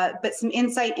 but some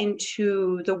insight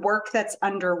into the work that's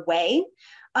underway.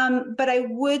 But I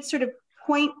would sort of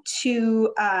point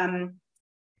to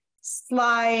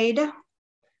slide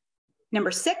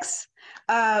number 6,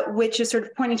 which is sort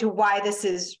of pointing to why this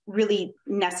is really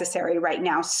necessary right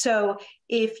now. So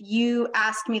if you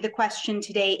asked me the question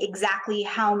today, exactly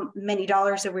how many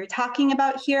dollars are we talking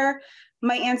about here?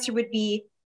 My answer would be,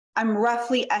 I'm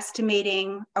roughly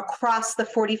estimating across the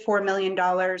 $44 million,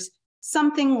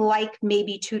 something like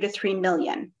maybe $2 to $3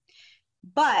 million.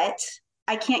 But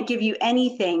I can't give you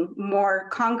anything more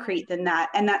concrete than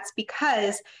that. And that's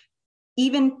because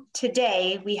even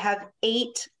today, we have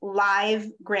 8 live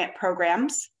grant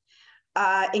programs,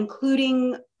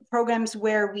 including programs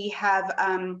where we have,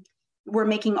 we're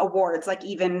making awards, like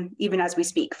even as we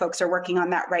speak, folks are working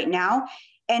on that right now.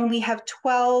 And we have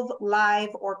 12 live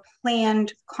or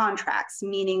planned contracts,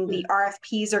 meaning the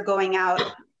RFPs are going out,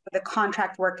 the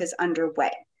contract work is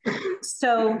underway.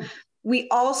 So we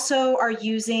also are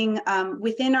using,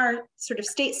 within our sort of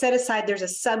state set aside, there's a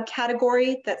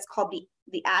subcategory that's called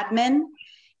the admin,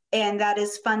 and that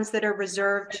is funds that are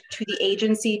reserved to the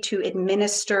agency to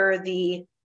administer the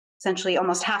essentially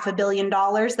almost $500 million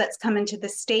that's come into the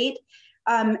state.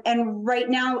 And right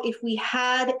now, if we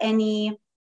had any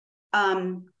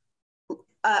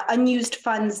unused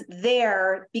funds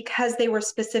there, because they were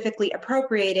specifically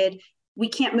appropriated, we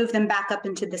can't move them back up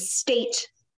into the state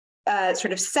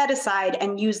sort of set aside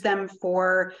and use them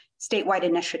for statewide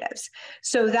initiatives.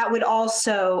 So that would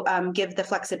also give the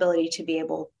flexibility to be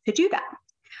able to do that.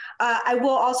 I will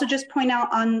also just point out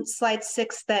on slide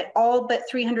 6 that all but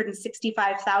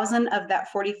 365,000 of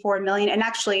that 44 million, and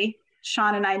actually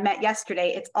Sean and I met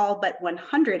yesterday, it's all but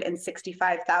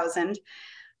 165,000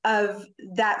 of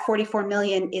that 44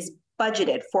 million is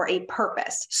budgeted for a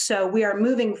purpose. So we are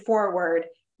moving forward.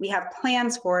 We have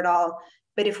plans for it all,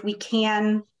 but if we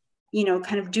can,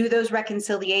 kind of do those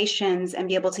reconciliations and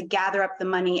be able to gather up the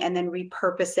money and then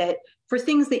repurpose it for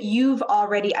things that you've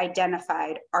already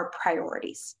identified are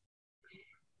priorities.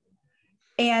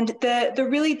 And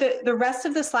the rest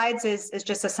of the slides is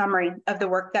just a summary of the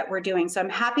work that we're doing. So I'm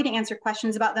happy to answer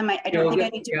questions about them. I don't think I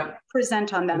need to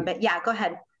present on them, but yeah, go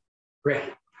ahead. Great.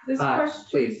 This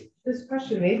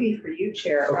question may be for you,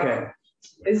 Chair. Okay.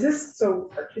 Is this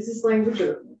language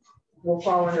that will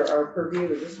fall under our purview?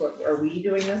 Is this what, are we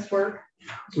doing this work?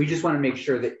 We just want to make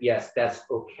sure that, yes, that's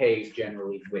okay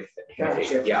generally with the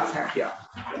committee. Gotcha. Yeah.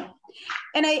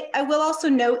 And I will also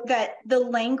note that the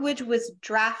language was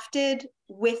drafted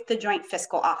with the Joint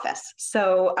Fiscal Office.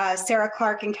 So Sarah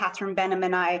Clark and Catherine Benham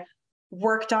and I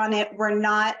worked on it. We're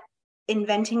not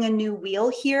inventing a new wheel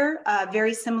here.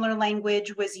 Very similar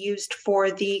language was used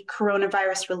for the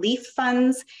coronavirus relief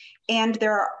funds, and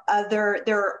there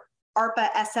are ARPA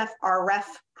SFRF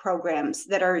programs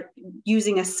that are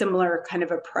using a similar kind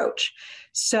of approach.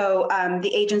 So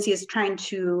the agency is trying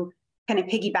to kind of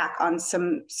piggyback on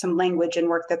some language and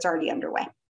work that's already underway.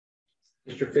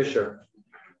 Mr. Fisher.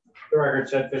 The record,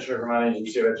 Ted Fisher, Vermont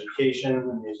Agency of Education,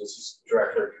 and the agency's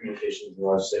Director of Communications and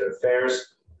Legislative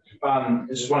Affairs. I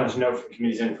just wanted to note for the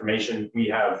committee's information, we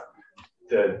have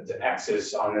the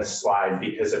X's on this slide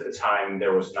because at the time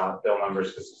there was not bill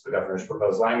numbers because it's the governor's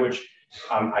proposed language.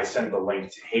 I sent the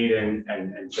link to Hayden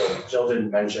and Jill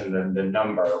didn't mention the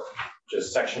number,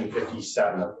 just section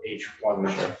 57 of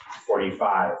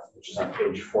H145, which is on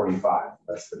page 45.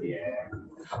 That's the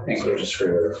BAA. Thank you. Just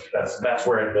for that's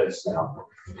where it is now.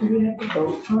 Do we have to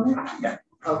vote on it? Yeah.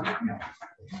 Okay.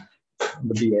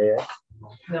 The BAA.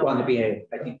 No. Well, on the BAA,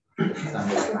 I think it's on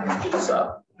this language is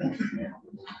up.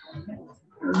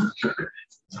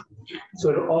 So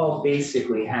it all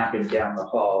basically happened down the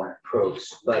hall in approach.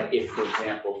 But if, for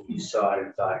example, you saw it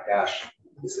and thought, gosh,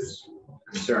 this is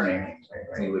concerning,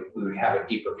 we would have a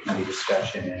deeper committee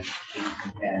discussion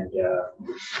and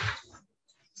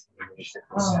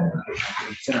Senator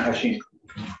Hashim.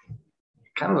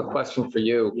 Kind of a question for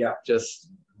you. Yeah. Just,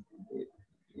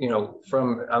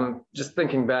 I'm just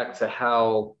thinking back to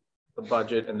how the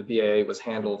budget and the BAA was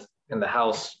handled in the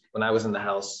House when I was in the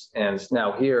House and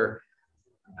now here.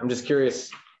 I'm just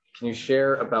curious, can you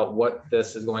share about what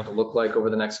this is going to look like over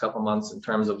the next couple of months in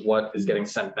terms of what is getting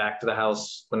sent back to the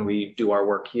House when we do our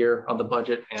work here on the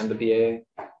budget and the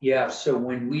BAA? Yeah, so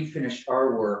when we finish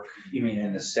our work, you mean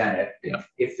in the Senate, yeah.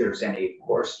 If there's any, of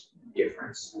course,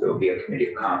 difference, there will be a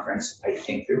committee of conference. I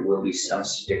think there will be some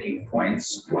sticking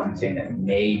points. One thing that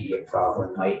may be a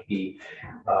problem might be,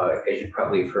 as you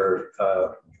probably have heard,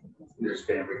 there's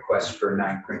been a request for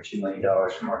 $9.2 million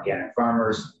from organic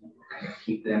farmers,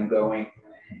 keep them going.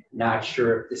 Not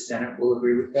sure if the Senate will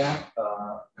agree with that.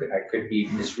 I could be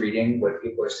misreading what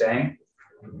people are saying.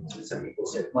 Some people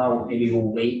said, well, maybe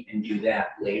we'll wait and do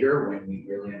that later when we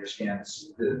really understand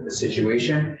the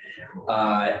situation.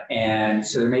 And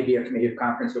so there may be a committee of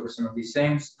conference over some of these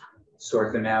things,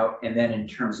 sort them out. And then in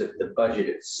terms of the budget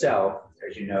itself,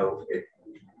 as you know, the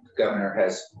governor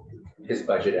has his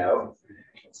budget out.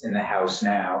 It's in the House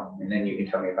now. And then you can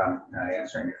tell me if I'm not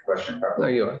answering your question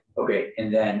properly. No, you are. Okay,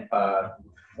 and then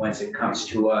once it comes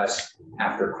to us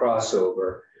after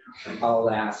crossover, I'll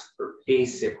ask for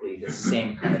basically the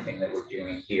same kind of thing that we're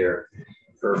doing here,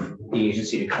 for the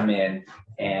agency to come in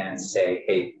and say,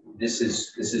 hey, this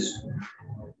is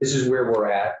where we're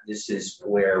at. This is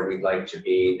where we'd like to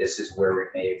be. This is where we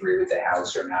may agree with the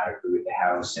House or not agree with the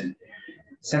House. And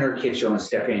Senator Kitchell and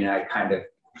Stephanie and I kind of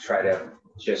try to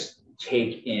just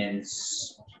take in,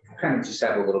 kind of just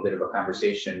have a little bit of a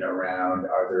conversation around,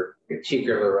 are there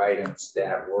particular items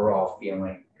that we're all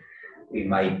feeling we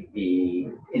might be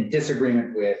in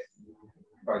disagreement with?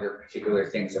 Are there particular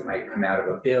things that might come out of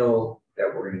a bill that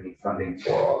we're going to be funding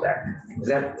for, all that? Is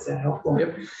that helpful?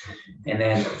 Yep. And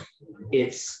then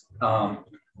it's a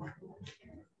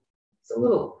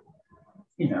little,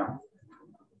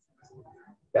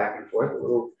 back and forth, a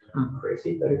little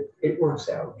crazy, but it works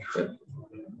out.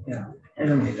 Yeah, I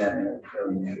don't mean that in a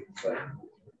really negative way.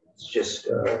 It's just,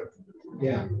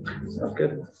 yeah, sounds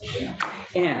good. Yeah.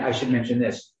 And I should mention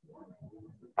this.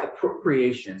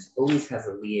 Appropriations always has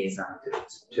a liaison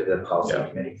to the policy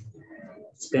committee.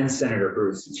 It's been Senator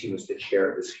Bruce since he was the chair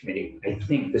of this committee. I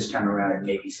think this time around it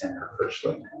may be Senator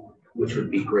Kirchland, which would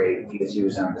be great because he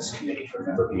was on this committee for a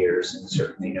number of years and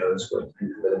certainly knows what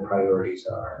the priorities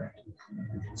are.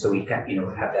 So we can,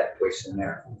 have that voice in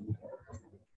there.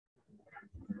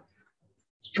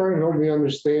 Trying to help me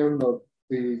understand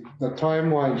the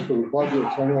timelines for the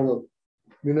budgets. I know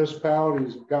the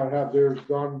municipalities have got to have theirs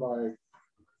done by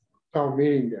town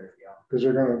meeting day, because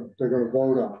they're gonna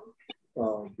vote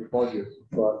on the budget.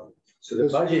 But so the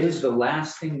budget is the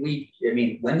last thing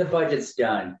when the budget's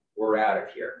done, we're out of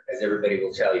here, as everybody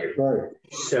will tell you. Right.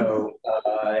 So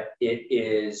it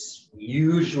is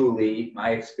usually,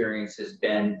 my experience has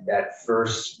been that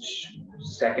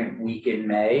second week in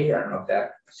May. I don't know if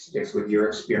that sticks with your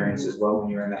experience as well when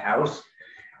you're in the House.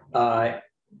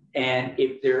 And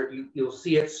if you'll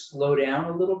see it slow down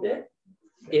a little bit.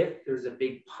 If there's a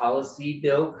big policy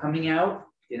bill coming out,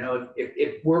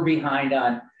 if we're behind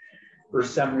on for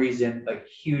some reason, a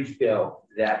huge bill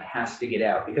that has to get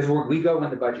out, because we go when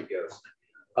the budget goes.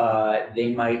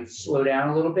 They might slow down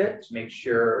a little bit to make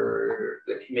sure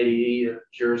the committee of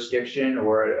jurisdiction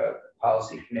or a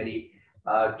policy committee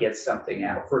gets something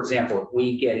out. For example, if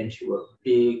we get into a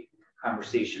big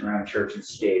conversation around church and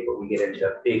state, but we get into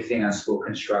a big thing on school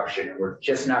construction and we're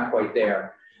just not quite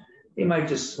there, they might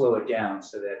just slow it down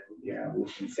so that, you know, we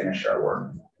can finish our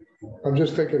work. I'm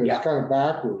just thinking it's kind of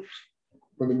backwards.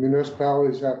 When the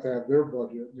municipalities have to have their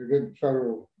budget, they're getting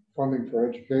federal funding for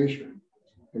education,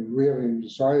 and we haven't even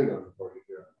decided on the budget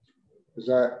yet. Is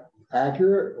that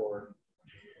accurate or?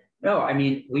 No, I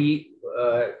mean,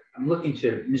 I'm looking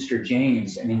to Mr.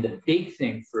 James. I mean, the big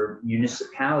thing for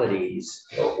municipalities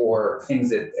or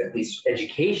things that at least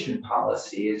education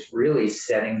policy is really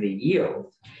setting the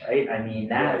yield, right? I mean,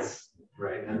 that's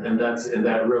right, and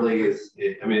that really is.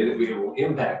 I mean, it will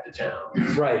impact the town,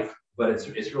 right? But it's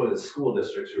really the school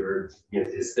districts who are, you know,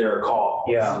 it's their call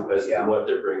as to what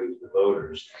they're bringing to the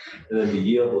voters, and then the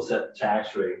yield will set the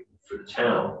tax rate for the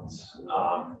towns.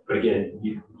 But again,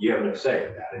 you have no say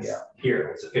in that. It's here.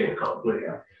 It's a fait accompli.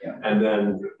 And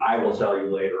then I will tell you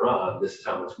later on, this is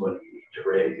how much money you need to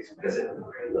raise because it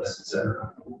list, et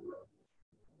cetera.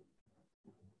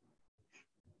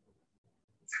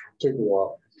 Take a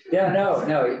while. Yeah,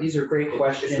 no, these are great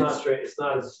questions. It's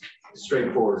not as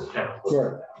straightforward as town.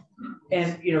 Right.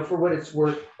 And, you know, for what it's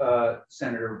worth,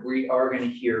 Senator, we are going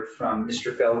to hear from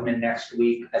Mr. Feldman next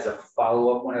week as a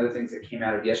follow-up. One of the things that came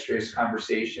out of yesterday's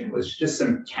conversation was just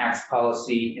some tax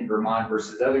policy in Vermont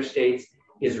versus other states.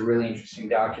 He has a really interesting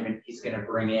document he's going to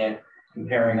bring in,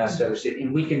 comparing us to other states,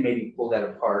 and we can maybe pull that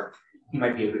apart. He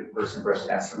might be a good person for us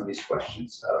to ask some of these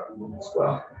questions as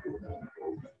well.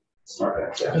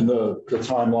 And the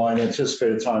timeline,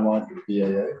 anticipated timeline for the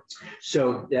BAA.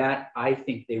 So that, I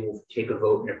think they will take a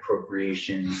vote in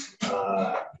appropriations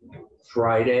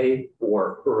Friday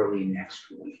or early next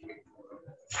week.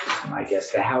 I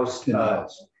guess the House did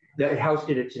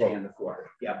it today on the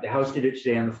floor. Yeah, the House did it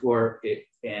today on the floor,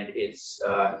 and it's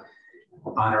on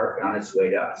its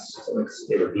way to us. So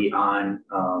it'll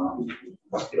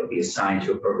be assigned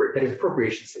to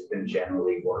appropriations has been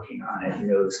generally working on it,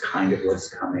 knows kind of what's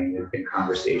coming. There've been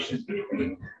conversations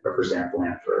between Representative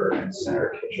Blanford and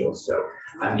Senator Kitchell. So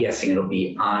I'm guessing it'll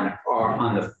be on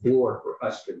the floor for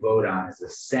us to vote on as a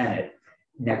Senate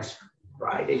next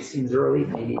Friday. Seems early,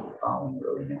 maybe following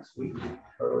early next week.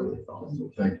 Early the following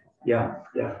week. Yeah.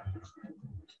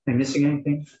 Am I missing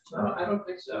anything? I don't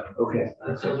think so. Okay.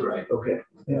 That sounds right. Okay.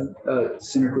 Yeah.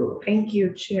 Senator Brewer. Thank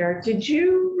you, Chair. Did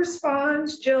you respond,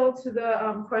 Jill, to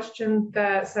the question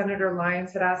that Senator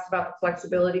Lyons had asked about the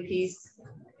flexibility piece?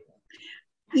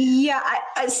 Yeah,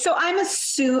 so I'm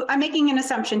making an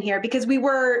assumption here because we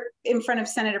were in front of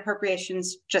Senate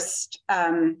Appropriations just,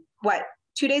 2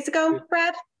 days ago,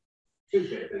 Brad?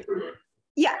 Tuesday, I think we were.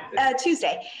 Yeah,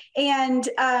 Tuesday. And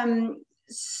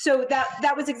so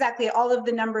that was exactly all of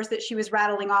the numbers that she was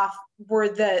rattling off were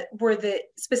the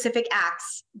specific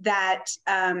acts that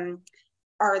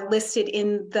are listed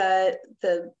in the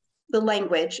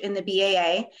language in the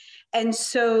BAA. And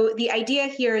so the idea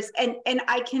here is, and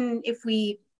I can, if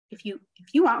you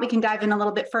want, we can dive in a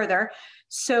little bit further.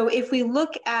 So if we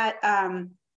look at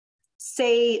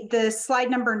say the slide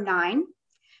number 9,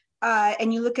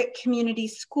 and you look at community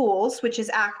schools, which is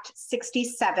Act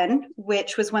 67,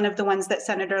 which was one of the ones that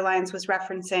Senator Lyons was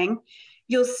referencing,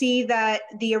 you'll see that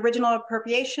the original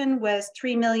appropriation was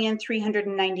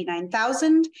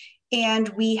 $3,399,000, and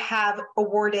we have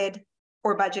awarded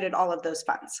or budgeted all of those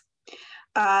funds.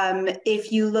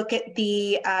 If you look at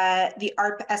the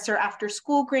ARP ESSER after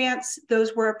school grants,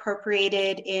 those were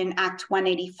appropriated in Act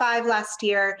 185 last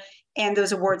year, and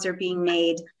those awards are being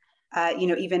made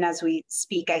even as we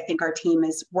speak. I think our team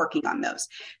is working on those.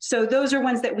 So those are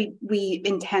ones that we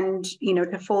intend,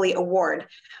 to fully award.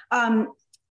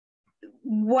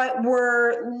 What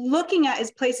we're looking at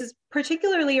is places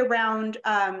particularly around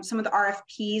some of the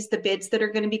RFPs, the bids that are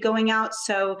going to be going out.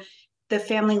 So the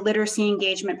family literacy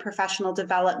engagement, professional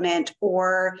development,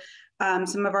 or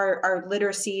some of our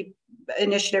literacy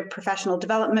initiative professional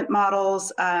development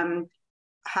models,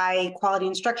 high quality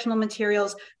instructional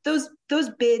materials, those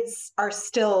bids are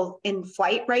still in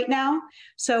flight right now.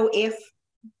 So if,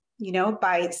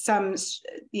 by some,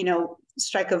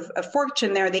 strike of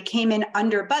fortune there, they came in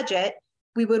under budget,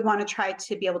 we would want to try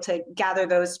to be able to gather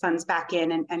those funds back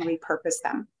in and repurpose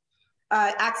them.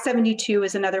 Act 72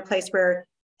 is another place where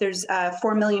there's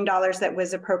 $4 million that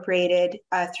was appropriated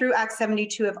through Act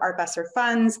 72 of ARP ESSER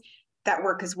funds. That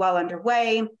work is well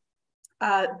underway.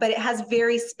 But it has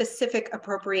very specific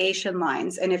appropriation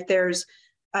lines. And if there's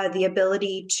the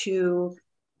ability to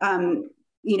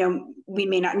you know, we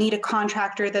may not need a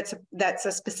contractor that's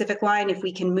a specific line. If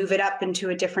we can move it up into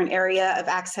a different area of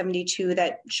Act 72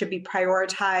 that should be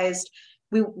prioritized,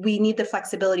 we need the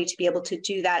flexibility to be able to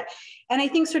do that. And I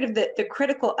think sort of the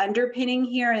critical underpinning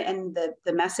here and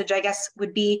the message, I guess,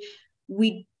 would be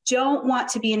we don't want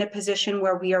to be in a position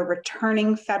where we are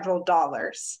returning federal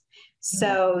dollars.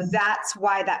 So that's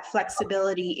why that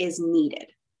flexibility is needed.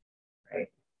 Right.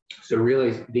 So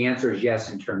really, the answer is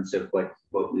yes in terms of what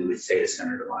we would say to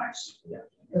Senator Lyons. Yeah.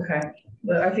 Okay.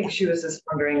 Well, I think she was just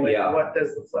wondering, like, what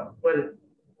does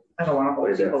I don't want to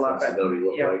hold people up, but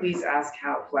yeah, please ask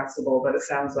how flexible, but it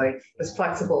sounds like as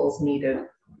flexible as needed,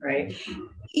 right?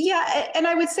 Yeah, and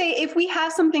I would say if we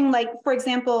have something like, for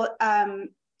example,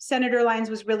 Senator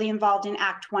Lyons was really involved in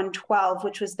Act 112,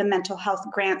 which was the mental health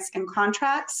grants and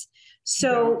contracts.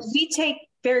 So we take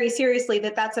very seriously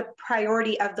that that's a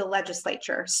priority of the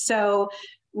legislature. So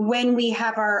when we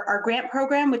have our grant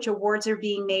program, which awards are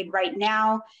being made right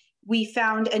now, we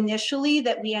found initially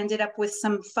that we ended up with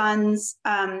some funds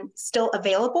still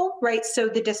available, right? So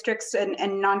the districts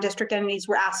and non-district entities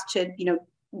were asked to, you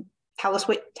know, tell us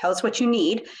what you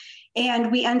need.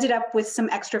 And we ended up with some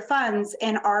extra funds,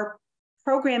 and our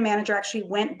program manager actually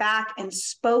went back and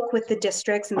spoke with the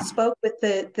districts and spoke with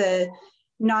the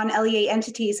non-LEA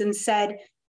entities and said,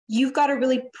 you've got a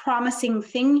really promising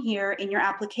thing here in your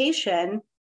application.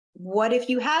 What if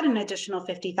you had an additional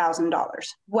 $50,000?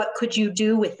 What could you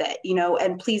do with it? You know,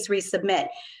 and please resubmit.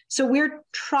 So we're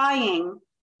trying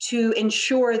to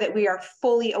ensure that we are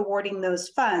fully awarding those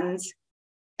funds.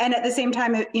 And at the same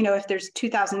time, you know, if there's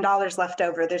 $2,000 left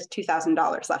over, there's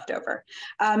 $2,000 left over.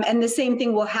 And the same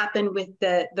thing will happen with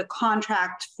the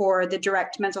contract for the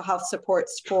direct mental health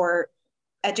supports for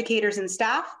educators and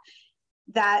staff.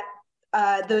 That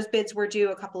those bids were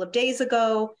due a couple of days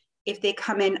ago. If they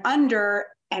come in under,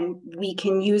 and we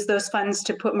can use those funds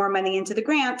to put more money into the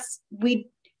grants, we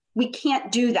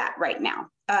can't do that right now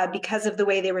because of the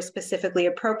way they were specifically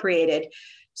appropriated.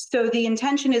 So the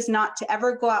intention is not to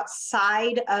ever go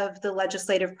outside of the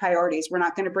legislative priorities. We're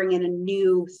not going to bring in a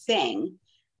new thing.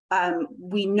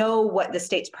 We know what the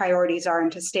state's priorities are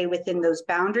and to stay within those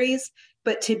boundaries,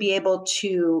 but to be able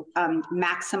to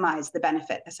maximize the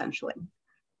benefit, essentially.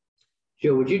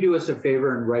 Jill, would you do us a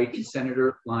favor and write to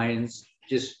Senator Lyons,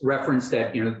 just reference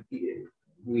that, you know,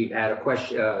 we had a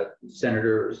question,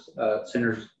 Senator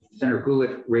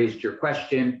Gulick raised your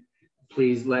question.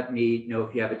 Please let me know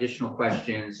if you have additional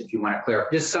questions, if you want to clarify,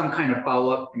 just some kind of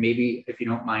follow-up, maybe, if you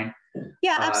don't mind.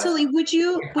 Yeah, absolutely. Would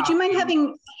you mind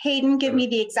having Hayden give me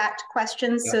the exact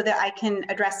questions so that I can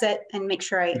address it and make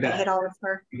sure I hit all of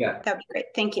her? Yeah, that'd be great.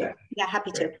 Thank you. Yeah,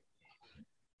 happy to.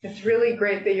 It's really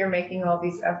great that you're making all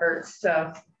these efforts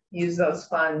to use those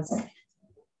funds.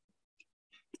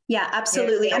 Yeah,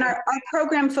 absolutely. And our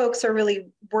program folks are really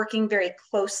working very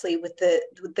closely with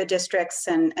the districts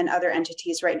and other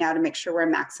entities right now to make sure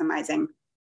we're maximizing.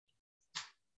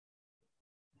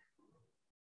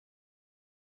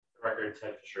 Record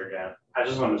Ted Fisher again. I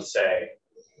just wanted to say,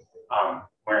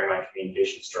 wearing my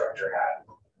communications director hat,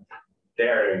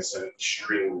 they're doing some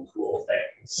extremely cool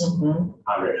things.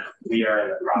 We are in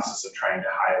the process of trying to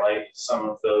highlight some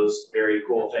of those very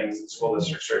cool things that school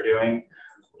districts are doing.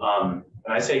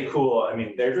 And I say cool, I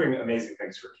mean, they're doing amazing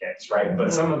things for kids, right?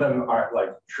 But some of them are like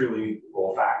truly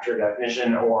cool factor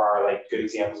definition or are like good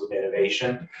examples of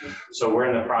innovation. So we're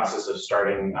in the process of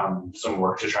starting some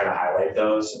work to try to highlight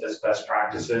those as best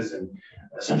practices and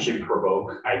essentially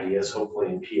provoke ideas, hopefully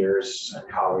in peers and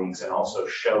colleagues, and also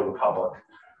show the public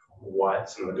what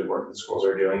some of the good work that schools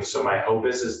are doing. So my hope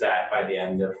is that by the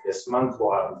end of this month,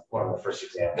 we'll have one of the first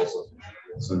examples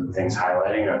of some things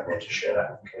highlighting. I'd love to share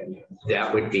that.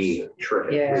 That would be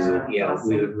terrific. Yeah, awesome.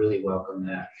 We would really welcome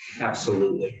that.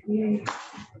 Absolutely.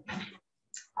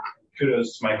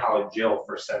 Kudos to my colleague Jill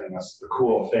for sending us the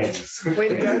cool things. Way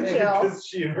to go, Jill.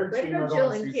 She and her Way to go,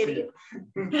 Jill and Katie.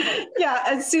 Yeah,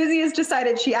 and Susie has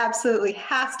decided she absolutely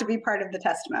has to be part of the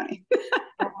testimony.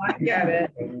 Oh, I get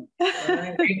it.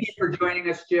 Thank you for joining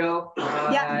us, Jill.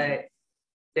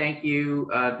 Thank you,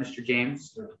 Mr.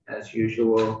 James, as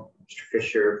usual, Mr.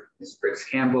 Fisher, Ms. Briggs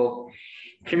Campbell.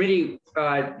 Committee,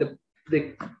 the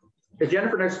agenda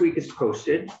for next week is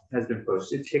posted, has been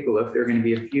posted. Take a look. There are going to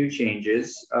be a few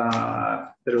changes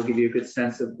that'll give you a good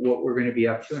sense of what we're going to be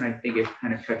up to. And I think it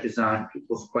kind of touches on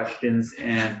people's questions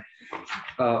and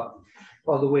all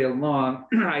the way along.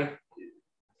 I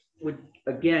would,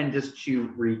 again, just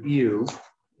to review,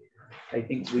 I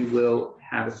think we will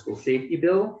have a school safety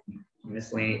bill,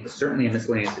 certainly a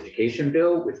miscellaneous education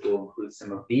bill, which will include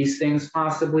some of these things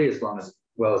possibly, as well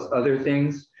as other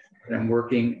things. that I'm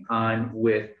working on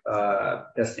with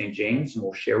Beth St. James, and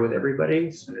we'll share with everybody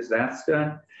as soon as that's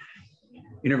done.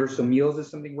 Universal meals is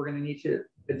something we're going to need to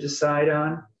decide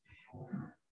on.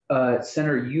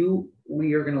 Senator,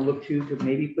 we are going to look to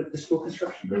maybe put the school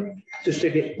construction building just to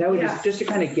get that would just to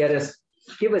kind of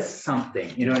give us something,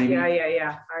 you know what I mean?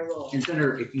 Yeah. I will. And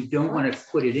Senator, if you don't want to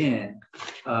put it in,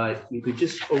 you could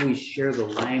just always share the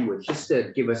language just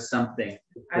to give us something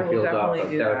to build off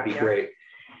of. That would be great.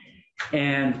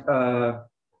 And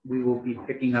we will be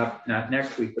picking up, not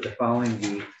next week, but the following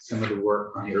week, some of the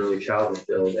work on the early childhood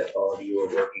bill that all of you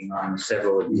are working on,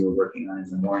 several of you are working on in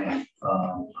the morning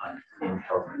on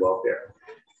health and welfare.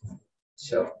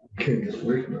 So.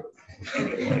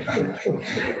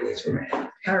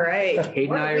 All right. Kate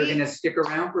and I are going to stick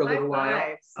around for a little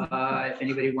while. If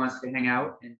anybody wants to hang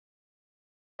out and